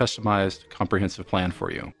write a customized, comprehensive plan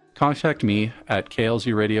for you. Contact me at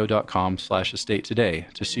klzradio.com/estate today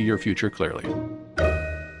to see your future clearly.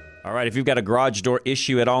 All right, if you've got a garage door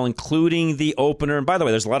issue at all, including the opener, and by the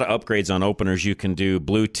way, there's a lot of upgrades on openers. You can do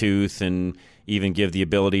Bluetooth and even give the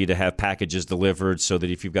ability to have packages delivered so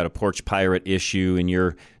that if you've got a porch pirate issue in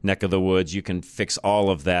your neck of the woods, you can fix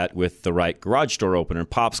all of that with the right garage door opener.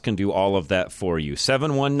 Pops can do all of that for you.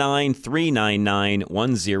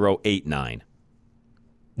 719-399-1089.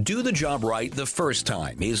 Do the job right the first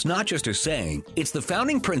time is not just a saying, it's the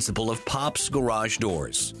founding principle of Pop's Garage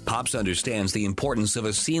Doors. Pop's understands the importance of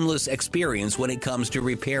a seamless experience when it comes to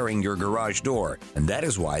repairing your garage door, and that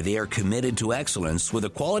is why they are committed to excellence with a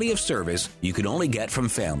quality of service you can only get from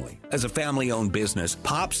family. As a family-owned business,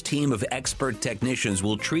 Pop's team of expert technicians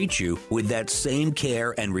will treat you with that same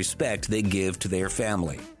care and respect they give to their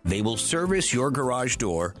family. They will service your garage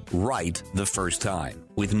door right the first time,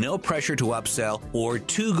 with no pressure to upsell or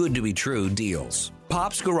too good to be true deals.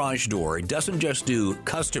 Pop's Garage Door doesn't just do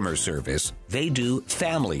customer service, they do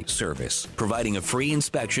family service, providing a free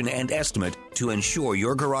inspection and estimate to ensure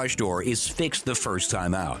your garage door is fixed the first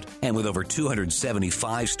time out. And with over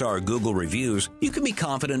 275-star Google reviews, you can be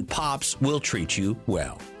confident Pop's will treat you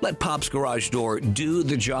well. Let Pop's Garage Door do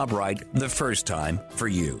the job right the first time for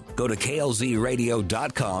you. Go to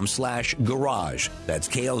klzradio.com/garage. That's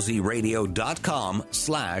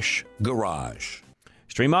klzradio.com/garage.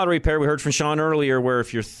 Extreme Auto Repair, we heard from Sean earlier, where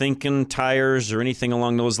if you're thinking tires or anything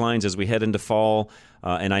along those lines as we head into fall,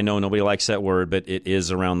 and I know nobody likes that word, but it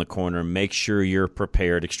is around the corner, make sure you're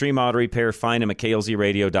prepared. Extreme Auto Repair, find him at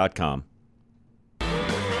klzradio.com.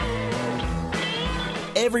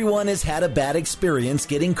 Everyone has had a bad experience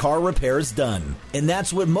getting car repairs done, and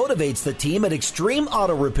that's what motivates the team at Extreme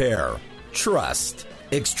Auto Repair. Trust.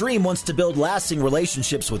 Extreme wants to build lasting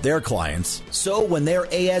relationships with their clients, so when their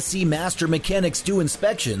ASE master mechanics do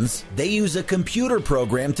inspections, they use a computer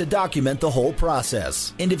program to document the whole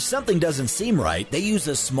process. And if something doesn't seem right, they use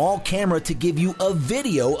a small camera to give you a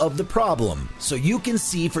video of the problem, so you can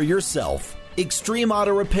see for yourself. Extreme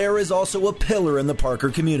Auto Repair is also a pillar in the Parker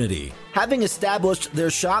community, having established their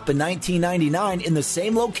shop in 1999 in the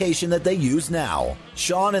same location that they use now.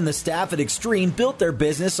 Sean and the staff at Extreme built their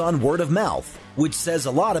business on word of mouth, which says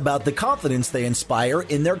a lot about the confidence they inspire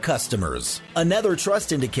in their customers. Another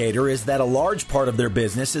trust indicator is that a large part of their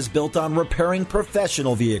business is built on repairing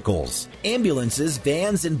professional vehicles, ambulances,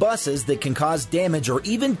 vans, and buses that can cause damage or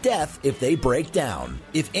even death if they break down.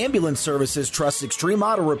 If ambulance services trust Extreme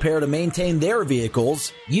Auto Repair to maintain their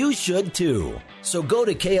vehicles, you should too. So go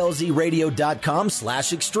to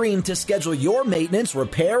klzradio.com/extreme to schedule your maintenance,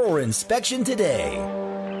 repair, or inspection today.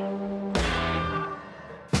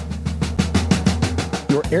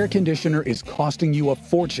 Your air conditioner is costing you a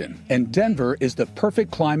fortune, and Denver is the perfect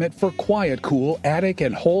climate for quiet, cool attic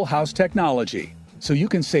and whole house technology, so you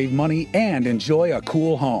can save money and enjoy a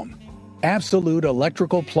cool home. Absolute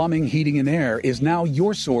Electrical Plumbing, Heating, and Air is now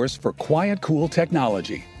your source for quiet, cool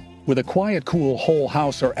technology. With a quiet, cool whole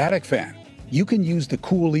house or attic fan, you can use the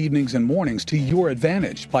cool evenings and mornings to your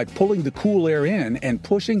advantage by pulling the cool air in and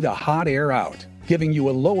pushing the hot air out, giving you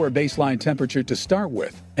a lower baseline temperature to start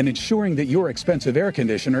with and ensuring that your expensive air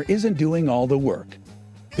conditioner isn't doing all the work.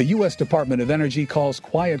 The U.S. Department of Energy calls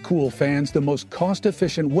quiet, cool fans the most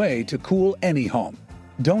cost-efficient way to cool any home.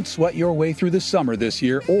 Don't sweat your way through the summer this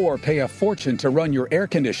year or pay a fortune to run your air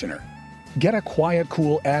conditioner. Get a quiet,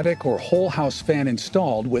 cool attic or whole house fan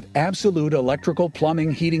installed with Absolute Electrical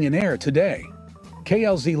Plumbing, Heating, and Air today.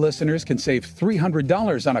 KLZ listeners can save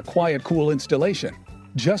 $300 on a quiet, cool installation.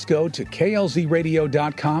 Just go to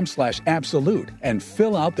klzradio.com/absolute and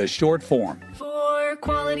fill out the short form. For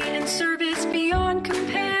quality and service beyond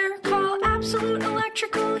compare, call Absolute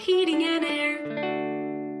Electrical Heating and Air.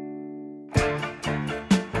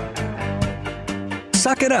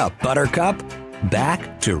 Suck it up, Buttercup.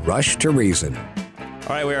 Back to Rush to Reason. All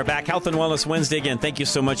right, we are back. Health and Wellness Wednesday again. Thank you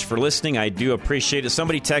so much for listening. I do appreciate it.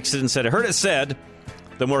 Somebody texted and said, I heard it said,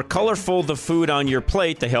 the more colorful the food on your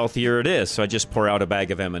plate, the healthier it is. So I just pour out a bag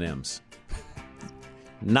of M&Ms.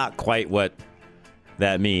 Not quite what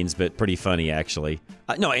that means, but pretty funny, actually.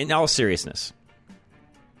 No, in all seriousness.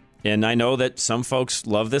 And I know that some folks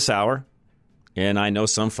love this hour, and I know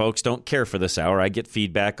some folks don't care for this hour. I get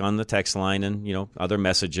feedback on the text line and, other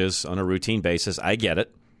messages on a routine basis. I get it.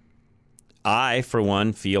 I, for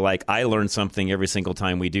one, feel like I learn something every single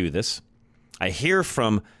time we do this. I hear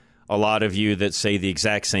from a lot of you that say the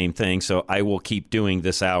exact same thing, so I will keep doing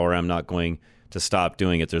this hour. I'm not going to stop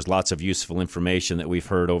doing it. There's lots of useful information that we've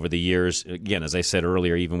heard over the years. Again, as I said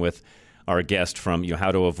earlier, even with our guest from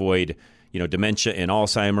how to avoid dementia and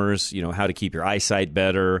Alzheimer's, how to keep your eyesight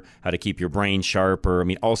better, how to keep your brain sharper. I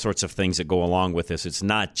mean, all sorts of things that go along with this. It's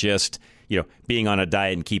not just, being on a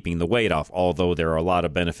diet and keeping the weight off, although there are a lot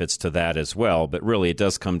of benefits to that as well. But really, it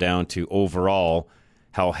does come down to overall,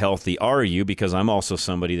 how healthy are you? Because I'm also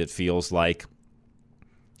somebody that feels like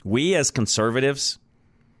we as conservatives,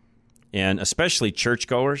 and especially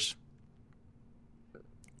churchgoers,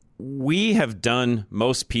 we have done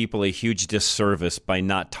most people a huge disservice by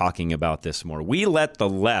not talking about this more. We let the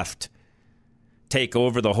left take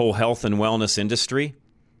over the whole health and wellness industry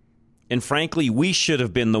And frankly, we should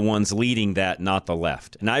have been the ones leading that, not the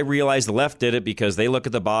left. And I realize the left did it because they look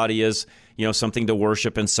at the body as, something to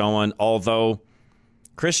worship and so on. Although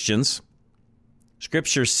Christians,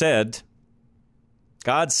 Scripture said,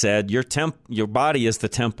 God said, your body is the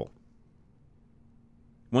temple.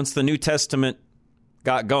 Once the New Testament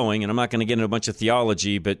got going, and I'm not going to get into a bunch of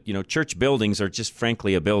theology, but, church buildings are just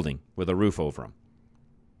frankly a building with a roof over them.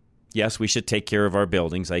 Yes, we should take care of our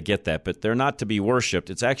buildings. I get that. But they're not to be worshipped.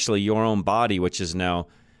 It's actually your own body, which is now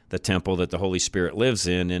the temple that the Holy Spirit lives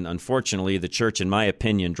in. And unfortunately, the church, in my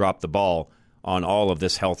opinion, dropped the ball on all of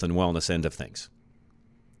this health and wellness end of things.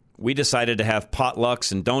 We decided to have potlucks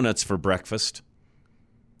and donuts for breakfast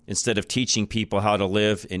instead of teaching people how to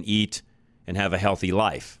live and eat and have a healthy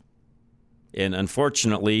life. And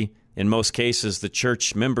unfortunately, in most cases, the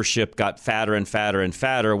church membership got fatter and fatter and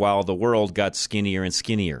fatter while the world got skinnier and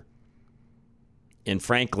skinnier. And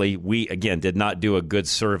frankly, we, again, did not do a good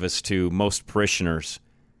service to most parishioners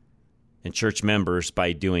and church members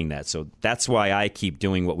by doing that. So that's why I keep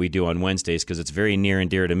doing what we do on Wednesdays, because it's very near and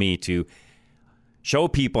dear to me to show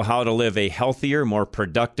people how to live a healthier, more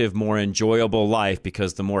productive, more enjoyable life,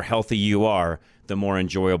 because the more healthy you are, the more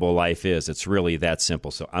enjoyable life is. It's really that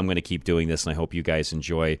simple. So I'm going to keep doing this, and I hope you guys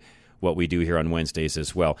enjoy what we do here on Wednesdays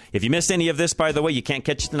as well. If you missed any of this, by the way, you can't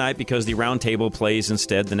catch it tonight because the Roundtable plays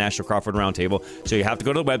instead, the National Crawford Roundtable. So you have to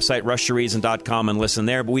go to the website, rushtoreason.com, and listen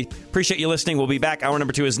there. But we appreciate you listening. We'll be back. Hour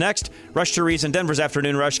number 2 is next. Rush to Reason, Denver's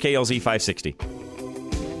Afternoon Rush, KLZ 560.